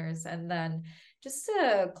listeners. And then, just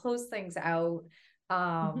to close things out,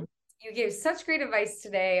 Mm-hmm. you gave such great advice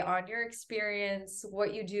today on your experience,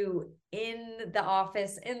 what you do in the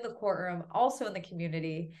office, in the courtroom, also in the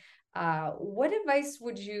community. What advice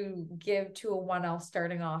would you give to a 1L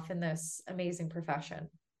starting off in this amazing profession?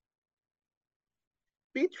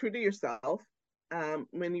 Be true to yourself.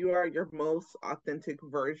 When you are your most authentic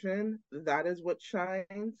version, that is what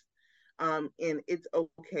shines. And it's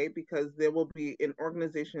okay because there will be an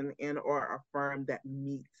organization and or a firm that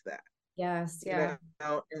meets that, Yes, you yeah.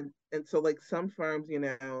 know. And so like some firms,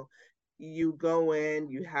 you go in,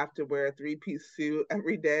 you have to wear a three-piece suit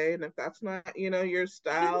every day, and if that's not, your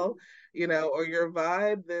style, or your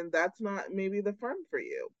vibe, then that's not maybe the firm for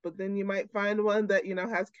you. But then you might find one that,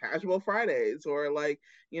 has casual Fridays, or like,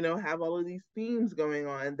 have all of these themes going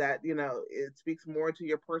on that, it speaks more to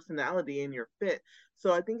your personality and your fit.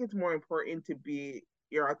 So I think it's more important to be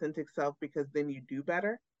your authentic self, because then you do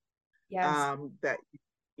better. Yes. That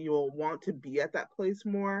you'll want to be at that place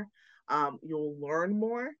more. You'll learn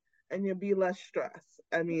more, and you'll be less stressed.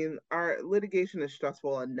 I mean, our litigation is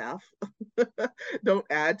stressful enough. Don't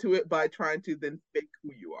add to it by trying to then fake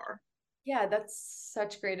who you are. Yeah, that's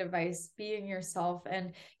such great advice. Being yourself,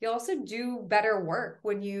 and you also do better work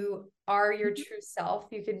when you are your Mhm. true self.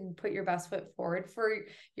 You can put your best foot forward for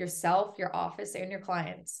yourself, your office, and your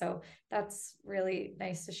clients. So that's really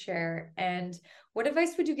nice to share. And what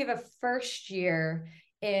advice would you give a first year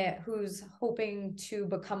who's hoping to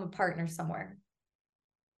become a partner somewhere?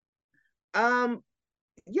 Um,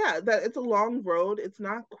 yeah, that it's a long road. It's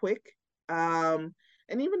not quick.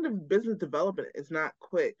 And even the business development is not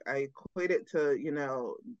quick. I equate it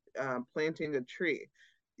to, planting a tree.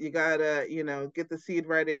 You gotta, get the seed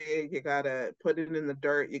ready. You gotta put it in the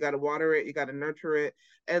dirt. You gotta water it. You gotta nurture it.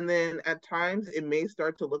 And then at times it may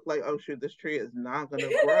start to look like, oh shoot, this tree is not gonna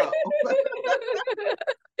grow.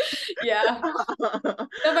 Yeah,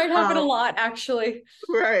 that might happen a um, lot, actually.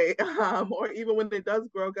 right. Or even when it does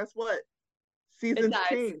grow, guess what? It Seasons dies.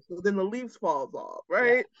 change, so then the leaves falls off, Yeah.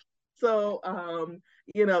 right? So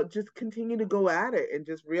just continue to go at it, and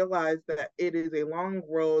just realize that it is a long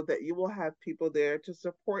road, that you will have people there to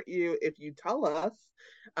support you if you tell us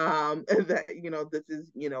that this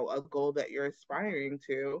is a goal that you're aspiring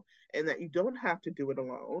to, and that you don't have to do it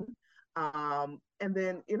alone. And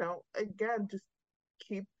then again, just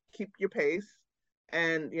keep keep your pace,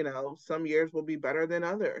 and some years will be better than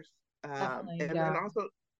others. Definitely. And then Yeah. also,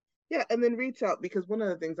 yeah, and then reach out, because one of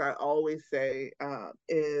the things I always say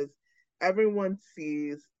is everyone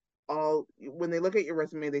sees all, when they look at your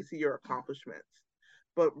resume, they see your accomplishments,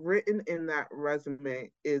 but written in that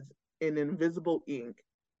resume is in invisible ink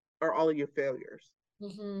are all of your failures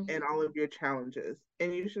Hmm. and all of your challenges,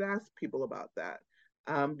 and you should ask people about that,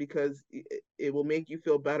 because it will make you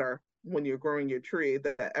feel better when you're growing your tree,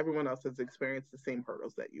 that everyone else has experienced the same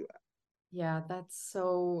hurdles that you have. Yeah, that's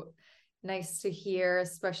so nice to hear,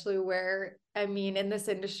 especially where, I mean, in this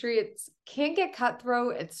industry, it's can get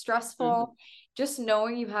cutthroat, it's Mm-hmm. stressful. Just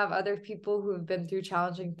knowing you have other people who have been through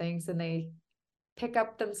challenging things and they pick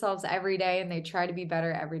up themselves every day and they try to be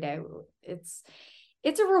better every day. It's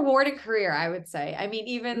it's a rewarding career, I would say. I mean,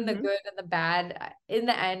 even the Mm-hmm. good and the bad, in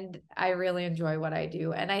the end, I really enjoy what I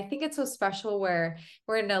do. And I think it's so special where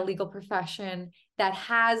we're in a legal profession that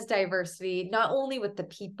has diversity, not only with the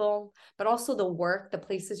people, but also the work, the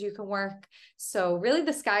places you can work. So really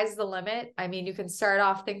the sky's the limit. I mean, you can start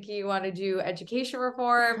off thinking you want to do education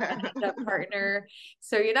reform and end up partner.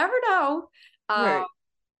 So you never know. Um, Right.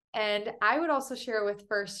 and I would also share with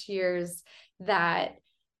first years that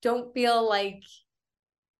don't feel like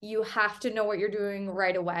you have to know what you're doing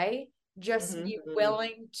right away. Just be Mm-hmm.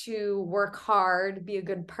 willing to work hard, be a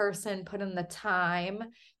good person, put in the time,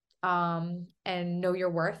 and know your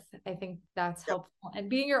worth. I think that's Yep. helpful. And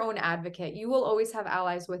being your own advocate, you will always have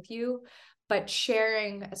allies with you, but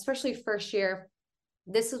sharing, especially first year,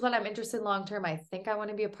 this is what I'm interested in long term. I think I want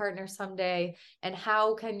to be a partner someday. And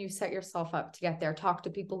how can you set yourself up to get there? Talk to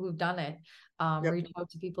people who've done it. Yep. Reach out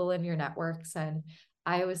to people in your networks. And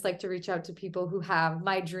I always like to reach out to people who have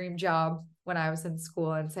my dream job when I was in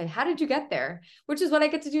school and say, how did you get there? Which is what I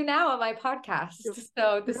get to do now on my podcast. Yep.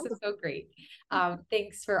 So this Yep. is so great.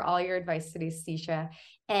 Thanks for all your advice today, Stesha.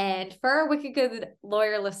 And for our Wicked Good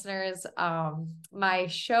Lawyer listeners, my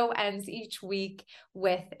show ends each week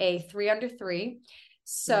with a 3 under 3.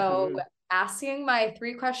 So Mm-hmm. asking my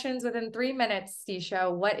 3 questions within 3 minutes,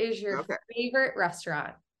 Stesha, what is your Okay. favorite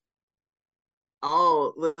restaurant?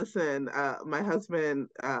 Oh, listen, my husband,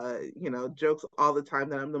 jokes all the time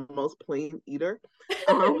that I'm the most plain eater.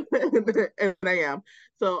 And I am.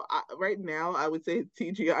 So right now, I would say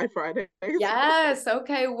TGI Fridays. Yes.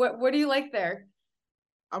 Okay. What do you like there?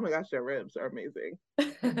 Oh my gosh, their ribs are amazing.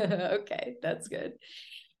 Okay, that's good.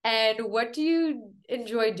 And what do you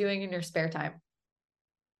enjoy doing in your spare time?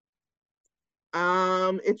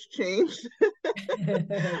 It's changed.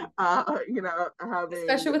 Having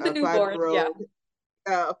Especially with a a newborn. Yeah.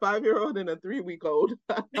 a 5-year-old and a 3-week-old.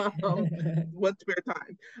 What spare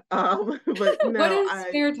time? But What no, is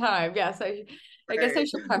spare time? Yes, I guess I right,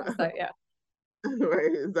 should preface that. Yeah.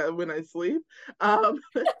 right. Is that when I sleep? Um,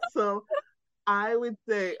 so I would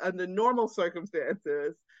say under normal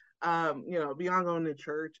circumstances, beyond going to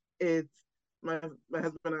church, it's my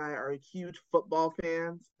husband and I are huge football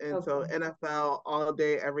fans, and so Okay. NFL all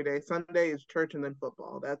day, every day. Sunday is church and then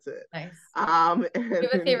football. That's it. Nice. And You have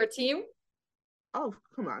a then, favorite team? oh,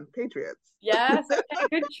 come on, Patriots. Yes. Okay.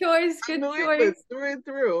 Good choice. I Good knew it was choice. through and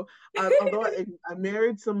through. Although I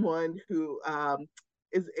married someone who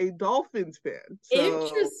is a Dolphins fan, so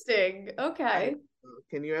Interesting. I Okay.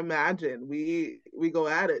 can you imagine? We go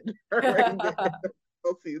at it during the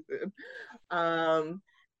whole season. Um,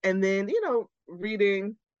 and then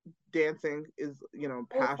reading, dancing is Oh,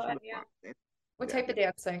 passion fun. of Yeah. mine. What Yeah. type of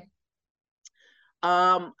dancing?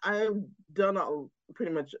 I've done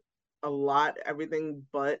pretty much a lot, everything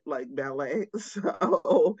but like ballet.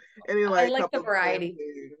 So any I like like the couple variety.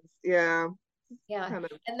 dancing, yeah, Yeah. kind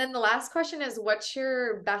of. And then the last question is, what's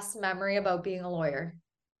your best memory about being a lawyer?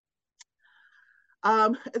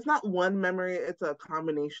 It's not one memory, it's a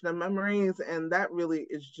combination of memories, and that really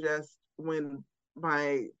is just when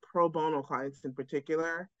my pro bono clients in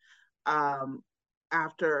particular, um,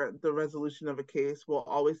 after the resolution of a case, will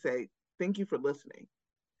always say, "Thank you for listening."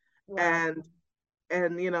 Wow. And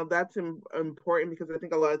that's important because I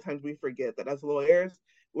think a lot of times we forget that as lawyers,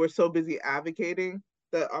 we're so busy advocating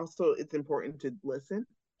that also it's important to listen.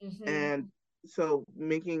 Hmm. And so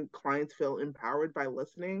making clients feel empowered by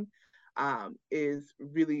listening is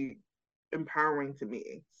really empowering to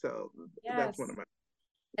me. So that's one Yes. of my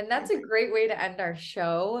And main that's a things. great way to end our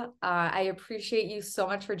show. I appreciate you so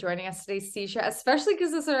much for joining us today, Stesha, especially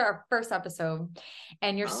because this is our first episode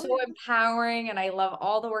and you're Oh so yeah. empowering and I love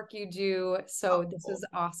all the work you do. So this Oh, is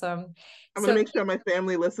awesome. I'm gonna So make sure my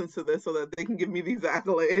family listens to this so that they can give me these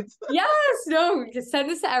accolades. yes, no, just send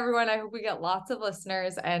this to everyone. I hope we get lots of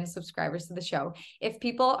listeners and subscribers to the show. If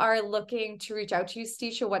people are looking to reach out to you,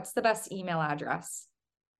 Stesha, what's the best email address?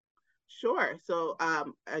 Sure. So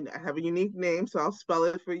and I have a unique name, so I'll spell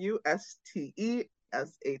it for you: Stesha.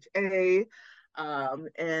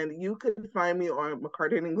 And you can find me on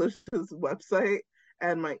McCarter English's website,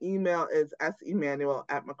 and my email is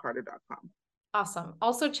semmanuel@mccarter.com. Awesome.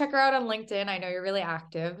 Also check her out on LinkedIn. I know you're really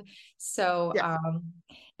active. So Yes.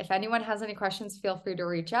 if anyone has any questions, feel free to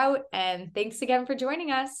reach out. And thanks again for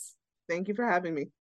joining us. Thank you for having me.